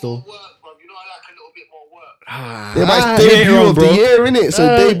Jack still. More work, bro. You know, I like a little bit more work. Yeah, but it's yeah, debut you're of on, the bro. year, innit?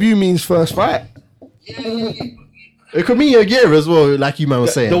 So debut means first fight. Yeah. It could mean a year as well, like you man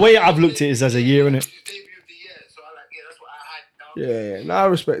was saying. The way I've looked at it is as a year, innit? It's debut of the year, so I like. Yeah, that's what I had. Now. Yeah. Nah, I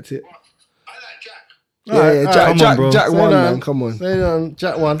respect it. I like Jack. Yeah, alright, Jack, come on, Jack, bro. Jack Say won, that. man. Come on. Say that,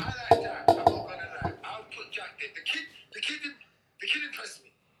 Jack won. I like Jack. I'm not gonna lie. I'll put Jack there. The kid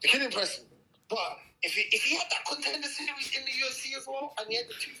impressed me. But if he had that contender series in the UFC as well, and he had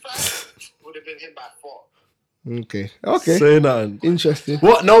the 2 fights, it would have been him by 4. Okay. Say nothing. Interesting.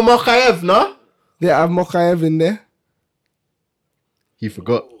 What? No Mokaev, no? Yeah, I have Mokaev in there. He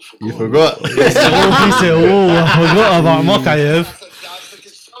forgot. You forgot. He said, oh, I forgot about Mokaev. I was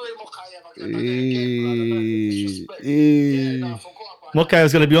thinking, sorry, Mokaev. I did it again, bro. Disrespect. Yeah, no, I forgot about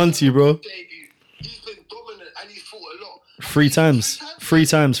Mokaev's gonna be on to you, bro. that debut. He's been dominant and he's fought a lot. 3 times. 3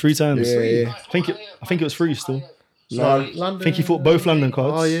 times. 3 times. Yeah, yeah. I think it was 3 still. London. I think he fought both London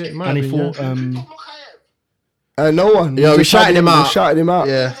cards. Oh, yeah, it might and he have been, fought No one. Yeah, we just had shouted him out. We shouted him out.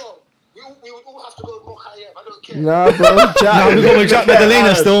 Yeah. We would all have to go with Mokaev. I don't care. Nah, bro. Jack. Nah, we got with Jack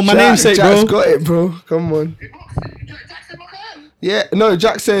Madalena still. My namesake, Jack's bro. got it, bro. Come on. Jackson Mokaev. Yeah, no,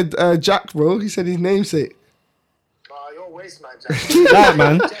 Jack said Jack, bro. He said his namesake. You're a waste, man, Jack. That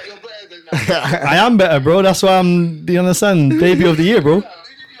man. Jack, you're better than that. I am better, bro. That's why I'm. Do you understand? Debut of the year, bro. Who did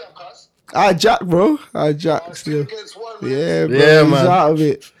you have, cuz? Jack, bro. Jack still. Against one, Yeah, bro. Yeah, he's man. out of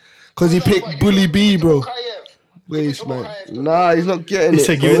it. Because he picked Bully B, bro. Mokaev. Waste, man. Nah, he's not getting He it.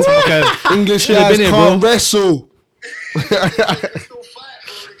 said, give it to Mokaev. English Should've guys been it, can't bro. wrestle. Still fight, bro. They can still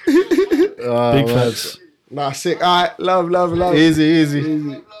fight. Big facts. Nah, sick. All right, love. Easy.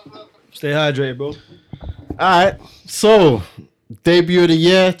 Stay hydrated, bro. Alright. So, debut of the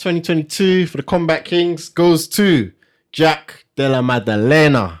year 2022 for the Combat Kings goes to Jack Della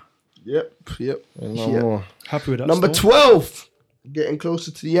Maddalena. Yep. No Yep. more. Happy with that. Number still. 12. Getting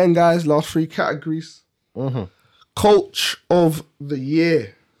closer to the end, guys. Last 3 categories. Coach of the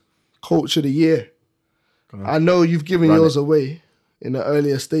year. Coach of the year. I know you've given Run yours it. away in an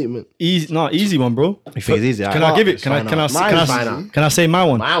earlier statement. Easy one, bro. You think it's easy? Can I give it? Can I can I say my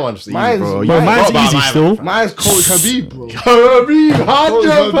one? My one's easy, Mine's- bro. bro, You mine's forgot about easy my still. one. Mine's Coach Habib, bro. Habib,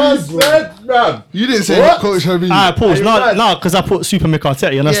 Habib, 100%, man. You didn't say What? Coach Habib. Pause. you No, right? no, because I put Super Mick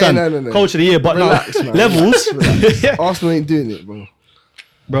Arteta. You understand? no. Coach of the year, but Relax, no man. levels. Relax. Arsenal ain't doing it, bro.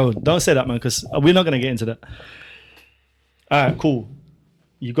 Bro, don't say that, man, because we're not gonna get into that. All right, cool.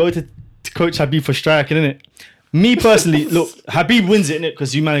 You go to Coach Habib for striking, innit? Me personally, look, Habib wins it, innit?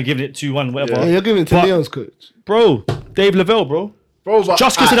 Because you man are giving it 2-1, whatever. Yeah, you're giving it to But- Leon's coach. Bro, Dave Lavelle, bro. Bro, but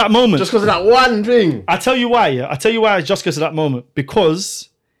Just 'cause of that moment. Just because of that one thing. I tell you why, yeah. I tell you why it's just because of that moment. Because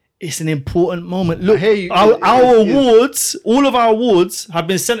it's an important moment. Look, hear you. our It is. awards, all of our awards have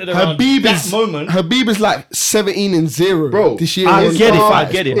been centered around Habib that is moment. Habib is like 17-0, Bro, this year. I He get it, won I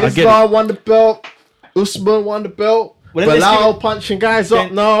five. get it. I get Islam won the belt. Usman won the belt. Well, then let's Bilal give it- punching guys up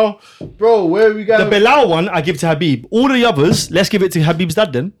then- now. Bro, where are we The going? Bilal one, I give to Habib. All the others, let's give it to Habib's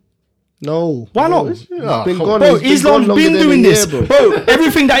dad then. No. Why no. not? He's Yeah, been come gone. Bro, he's been Islam's gone longer been than doing a this. year, Bro,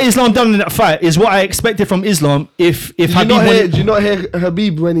 everything that Islam done in that fight is what I expected from Islam if Did Habib you not hear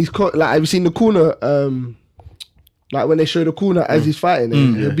Habib when he's caught? Like, have you seen the corner? Like when they show the corner as he's fighting,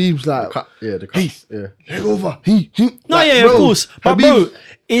 and Habib's like, Yeah, the cut. Yeah. leg over. He. No, like, yeah, bro, of course. But Habib, bro,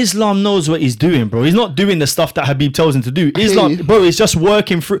 Islam knows what he's doing, bro. He's not doing the stuff that Habib tells him to do. Islam, you. bro, is just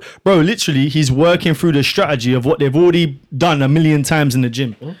working through. Bro, literally, he's working through the strategy of what they've already done a million times in the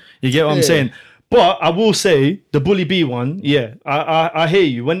gym. You get what I'm Yeah. saying? But I will say the Bully B one, yeah, I hear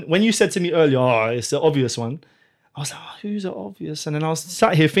you. When you said to me earlier, oh, it's the obvious one. I was like, oh, who's the obvious? And then I was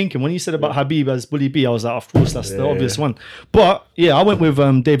sat here thinking, when you said about Habib as Bully B, I was like, of course, that's the obvious one. But yeah, I went with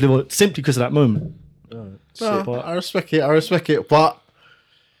Dave Liverpool simply because of that moment. No, I respect it. But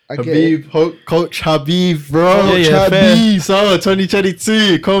I get it. Habib, Coach Habib, bro. Yeah, fair. Habib. So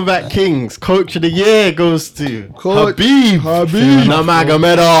 2022 Comeback Kings Coach of the Year goes to Coach Habib. Habib.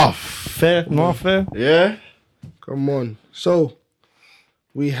 Nurmagomedov. Fair, not fair. Yeah. Come on. So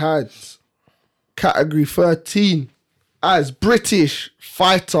we had category 13 as British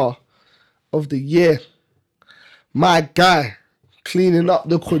Fighter of the Year. My guy cleaning up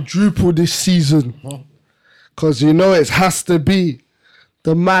the quadruple this season. Because you know it has to be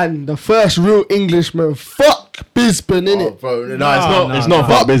the man, the first real Englishman. Fuck Bisbane, innit? Oh, bro, no, Nah, it's nah, not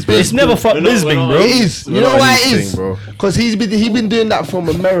nah. fuck Bisbane. It's never fuck Bisbane, bro. It is. We're You not know on why his it thing, is? bro. Because he been doing that from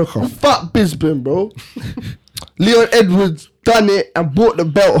America. Fuck Bisbane, bro. Leon Edwards done it and brought the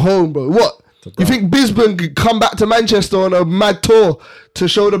belt home, bro. What? You think Bisbane could come back to Manchester on a mad tour to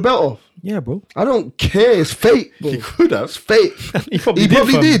show the belt off? Yeah, bro. I don't care. It's fake, bro. He could have. It's fake. He probably He did,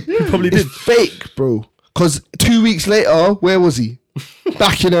 probably fam. did. He probably It's did. fake, bro. Because 2 weeks later, where was he?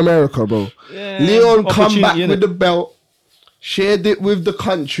 Back in America, bro. Leon come back opportunity, with innit? the belt, shared it with the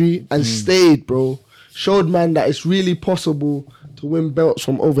country, and stayed, bro. Showed man that it's really possible to win belts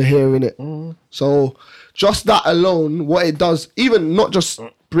from over here, innit? So just that alone, what it does, even not just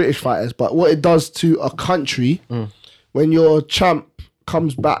British fighters, but what it does to a country when your champ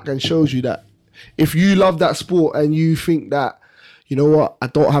comes back and shows you that if you love that sport and you think that, you know what, I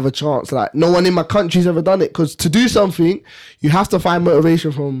don't have a chance, like no one in my country's ever done it, because to do something you have to find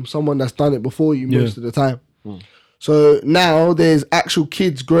motivation from someone that's done it before you most of the time. So now there's actual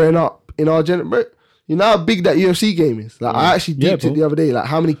kids growing up in our generation. You know how big that UFC game is? Like I actually Yeah, deeped it bro. the other day, like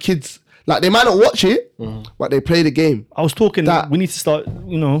how many kids, like they might not watch it, but they play the game. I was talking That- we need to start,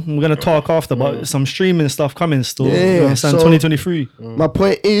 we're gonna talk after about some streaming stuff coming still. Yeah, you understand? so- 2023. My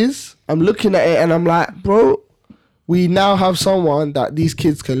point is, I'm looking at it and I'm like, bro, we now have someone that these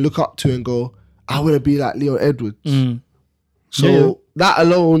kids can look up to and go, I want to be like Leon Edwards. So Yeah. that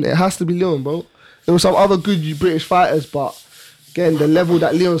alone, it has to be Leon, bro. There were some other good British fighters, but again, the level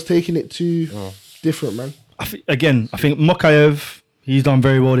that Leon's taking it to, different, man. I think Mokaev, he's done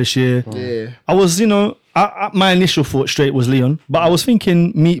very well this year. Yeah. I was, my initial thought straight was Leon, but I was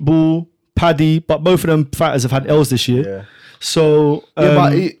thinking Meatball, Paddy, but both of them fighters have had L's this year. Yeah. So Yeah,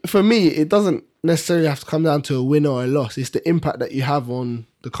 but for me, it doesn't necessarily have to come down to a win or a loss. It's the impact that you have on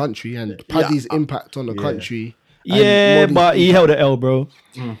the country and Paddy's impact on the country. and yeah, Molly's but he impact. held the L, bro.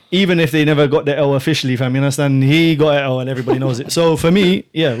 Even if they never got the L officially, fam, you understand? He got an L and everybody knows it. So for me,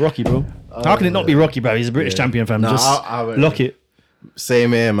 yeah, Rocky, bro. How can it not be Rocky, bro? He's a British champion, fam. Nah, Just I went lock with- it.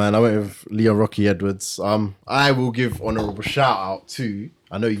 Same here, man. I went with Leon Rocky Edwards. I will give honourable shout out to,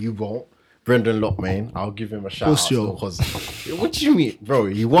 I know you won't, Brendan Lockmain. I'll give him a shout course out you will. because what do you mean, bro?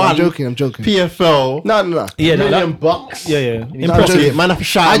 He won. I'm joking. PFL. No. Yeah, no, $1 million bucks. Yeah. He's Impressive. joking. Man, I have to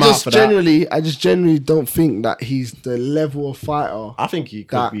shout him out for that. I just genuinely don't think that he's the level of fighter I think he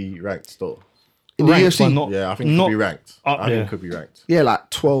could that- be ranked still. in the Ranked, UFC. but not- Yeah, I think he not could be ranked. up I think there. he could be ranked. Yeah, like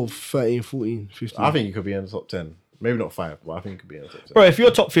 12, 13, 14, 15. I think he could be in the top 10. Maybe not 5, but I think he could be in the top 10. Bro, if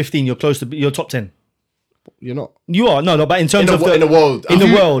you're top 15, you're close to you're top 10. You're not. You are no, but in terms In of the world. in the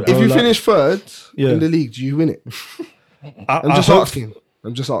world, If bro, you like, finish third Yeah. in the league, do you win it? I'm I just hope- asking.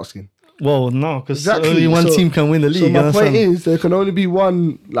 I'm just asking. Well, no, because Exactly. only one So- team can win the league. So you my point understand? is, there can only be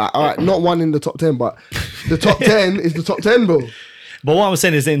one. Like, all right, not one in the top 10, but the top 10 is the top 10, bro. But what I'm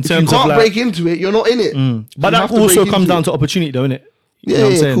saying is, in If you terms of can't like, break into it, you're not in it. but You that have to also break comes into down it. to opportunity, though, innit? Yeah, know what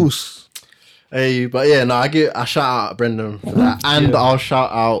I'm yeah, saying? of course. Hey, but yeah, no, I give a shout out Brendan for that. And I'll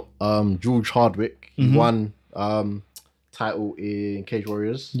shout out George Hardwick. He won title in Cage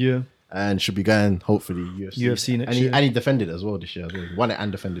Warriors. Yeah, And should be going hopefully UFC next and year. And he defended it as well this year. He won it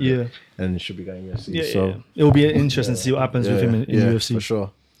and defended Yeah. it. And should be going UFC. yeah, so yeah. It will be interesting to see what happens with him in UFC. for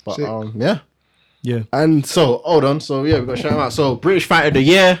sure. But Sick. yeah. Yeah, And So hold on. So yeah, we got to shout him out. So British Fighter of the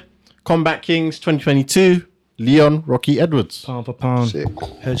Year, Combat Kings 2022, Leon Rocky Edwards. pound for pound, Sick.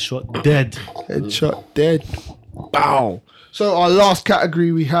 headshot, dead. headshot dead. Bow. So our last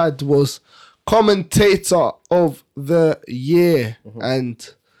category we had was commentator of the year. And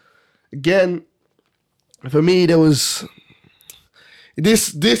again, for me, there was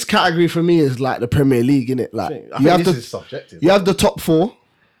this category for me is like the Premier League, innit? Like I think this is subjective. you have the top four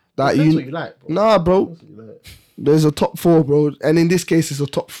that Depends what you like, bro. Nah, bro. There's a top four, bro. And in this case, it's a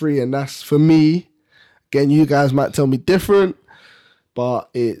top three. And that's for me. Again, you guys might tell me different, but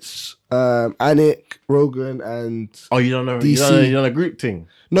it's Anik, Rogan, and Oh, you don't know? You DC. don't know a group thing?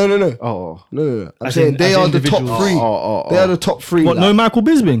 no. Oh. No. I'm As saying in- they as are the top individuals. three. Oh. They are the top three. What? like, No, Michael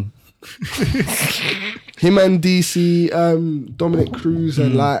Bisping. him and DC, Dominic Cruz,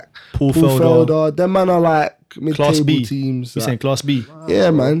 and like Paul Paul Felder. Felder. Them man are like Class mid-table B. teams. You're like- saying Class B?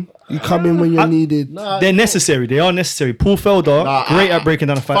 yeah, man. You come in when you're needed. They're necessary. They are necessary. Paul Felder, Nah, great at breaking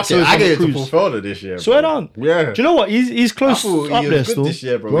down a fight. Fuck So it, is I Dominic gave it to Cruz. Paul Felder this year. Swear bro. down. Yeah. Do you know what? He's I close thought up he there was good still. this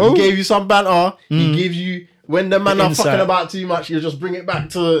year, bro. Bro. He gave you some banter. He gave you when the man The are insight. fucking about too much. He'll just bring it back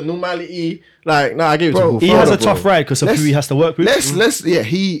to normality. Like, nah, I gave it Bro, to Paul He Felder, has a bro. tough ride because of who he has to work with. Let's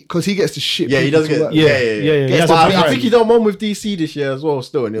because he gets the shit. Yeah, he people does to get. work Yeah, with. yeah. Yeah, he has But a tough I ride. think he done one with DC this year as well.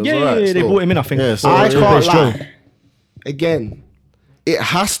 Still, and it was Yeah, alright. they still. brought him in. I think. Yeah, for so I yeah, can't British Joe. lie. Again, it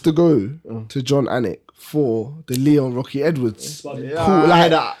has to go to John Anik for the Leon Rocky Edwards. Yeah, Cool, I like,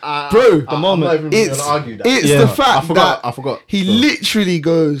 had that. bro, the moment. I'm not even It's gonna argue that. it's Yeah. the fact that I forgot. he So- literally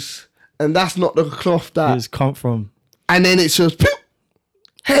goes, and that's not the cloth that, He's come from. and then it's just pew,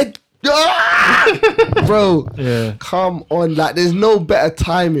 head, ah! Bro. Yeah. Come on, like there's no better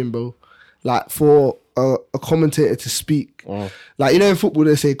timing, bro. Like for a commentator to speak, like you know in football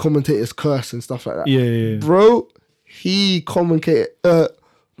they say commentators curse and stuff like that. Yeah. Bro, he commentated,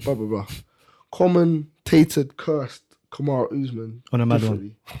 commentated cursed Kamara Usman On a mad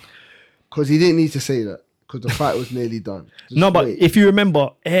one. because he didn't need to say that because the fight was nearly done. Just No, but wait. if you remember,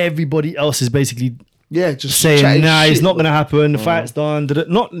 everybody else is basically yeah, just saying, chatting nah, shit, it's not bro. going to happen. The fight's done.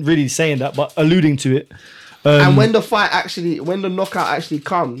 Not really saying that, but alluding to it. And when the knockout actually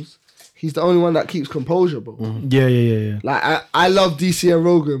comes, he's the only one that keeps composure, bro. Yeah. Like I love DC and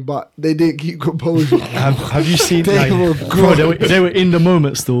Rogan, but they didn't keep composure. Have you seen? They like, were bro, they were in the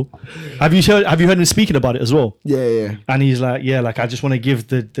moment still. Have you heard him speaking about it as well? yeah. And he's like, yeah, like I just want to give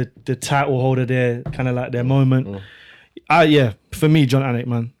the title holder their kind of like their moment. Yeah, for me, John Anik,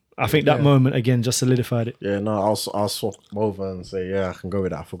 man. I think that moment again just solidified it. Yeah, no, I'll swap over and say, yeah, I can go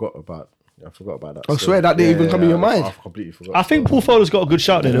with that. I forgot about that. I swear that didn't even come in your mind. I completely forgot. I think Paul Felder's got a good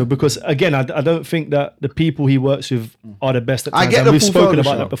shout there though, because again, I don't think that the people he works with are the best at I times. get and the we've Paul spoken Felder about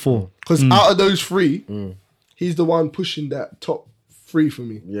shout. that before. Because out of those three, he's the one pushing that top three for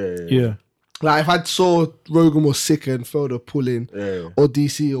me. Yeah. Like if I saw Rogan was sick and Felder pulling Yeah. or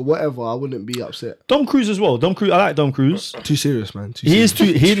DC or whatever, I wouldn't be upset. Dom Cruz as well. Dom Cruz, I like Dom Cruz. Too serious, man. He is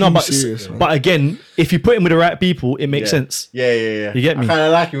too. serious, man. But again, if you put him with the right people, it makes sense. Yeah. You get me? I kind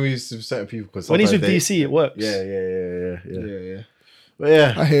of like him with certain people because When he's with DC, it works. Yeah. But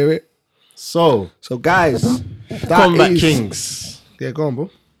yeah. I hear it. So, So guys, that Combat is- Kings Yeah, go on, bro.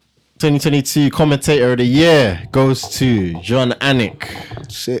 2022 Commentator of the Year goes to John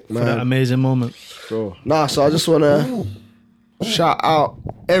Anik. Sick, For that man. amazing moment. Bro. Nah, so I just want to shout out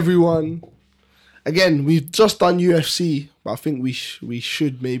everyone. Again, we've just done UFC, but I think we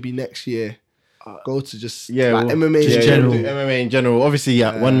should maybe next year go to just Yeah, like well, MMA yeah, in general. general. MMA in general. Obviously,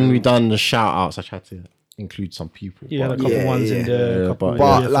 when we done the shout outs, I tried to include some people. Yeah, a but- couple Yeah, ones in yeah. there. Yeah, Couple but,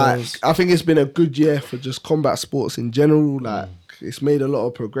 But like, EFLs. I think it's been a good year for just combat sports in general. Like, it's made a lot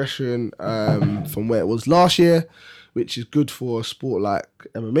of progression from where it was last year, which is good for a sport like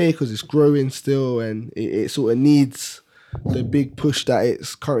MMA because it's growing still and it sort of needs the big push that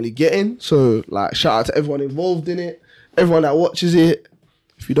it's currently getting. So, like, shout out to everyone involved in it, everyone that watches it.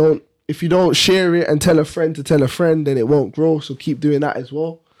 If you don't share it and tell a friend to tell a friend, then it won't grow. So keep doing that as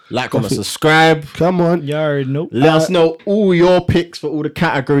well. like, comment, subscribe. Come on. You already know. Let us know all your picks for all the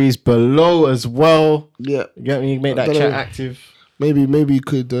categories below as well. Yeah. You get me? Make that don't chat know. active. Maybe you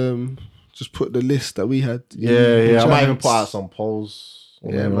could just put the list that we had. in Yeah. I might even chats. put out some polls.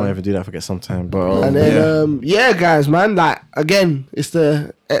 Yeah, Yeah, I man. might even do that. I forget sometime. But And then guys, man, like again, it's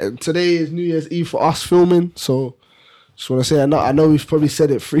today is New Year's Eve for us filming. So just want to say, I know we've probably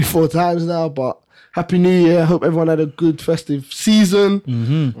said it 3-4 times now, but Happy New Year. I hope everyone had a good festive season.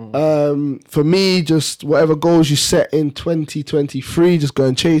 For me, just whatever goals you set in 2023, just go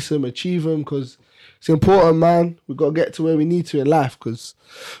and chase them, achieve them, because it's important, man. We've got to get to where we need to in life, because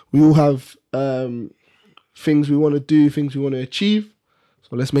we all have things we want to do, things we want to achieve.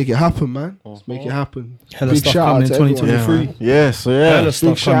 So let's make it happen, man. Let's make it happen. Hella stuff coming in to everyone. 2023. yeah, so yeah. Hella Big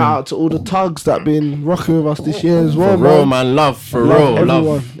stuff shout coming. out to all the tugs that been rocking with us this year as For well, real, man. man. Love, for Love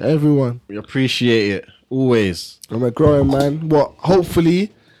real. everyone. We appreciate it. Always. And we're growing, man.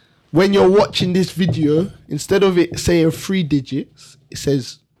 Hopefully, when you're watching this video, instead of it saying 3 digits, it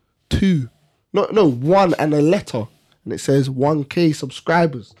says 2. No, 1 and a letter. And it says 1K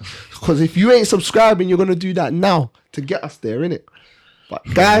subscribers. Because if you ain't subscribing, you're going to do that now to get us there, innit? But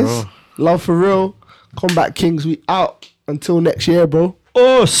guys, love for real. Combat Kings, we out. Until next year, bro.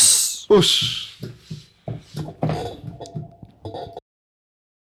 Us. Push.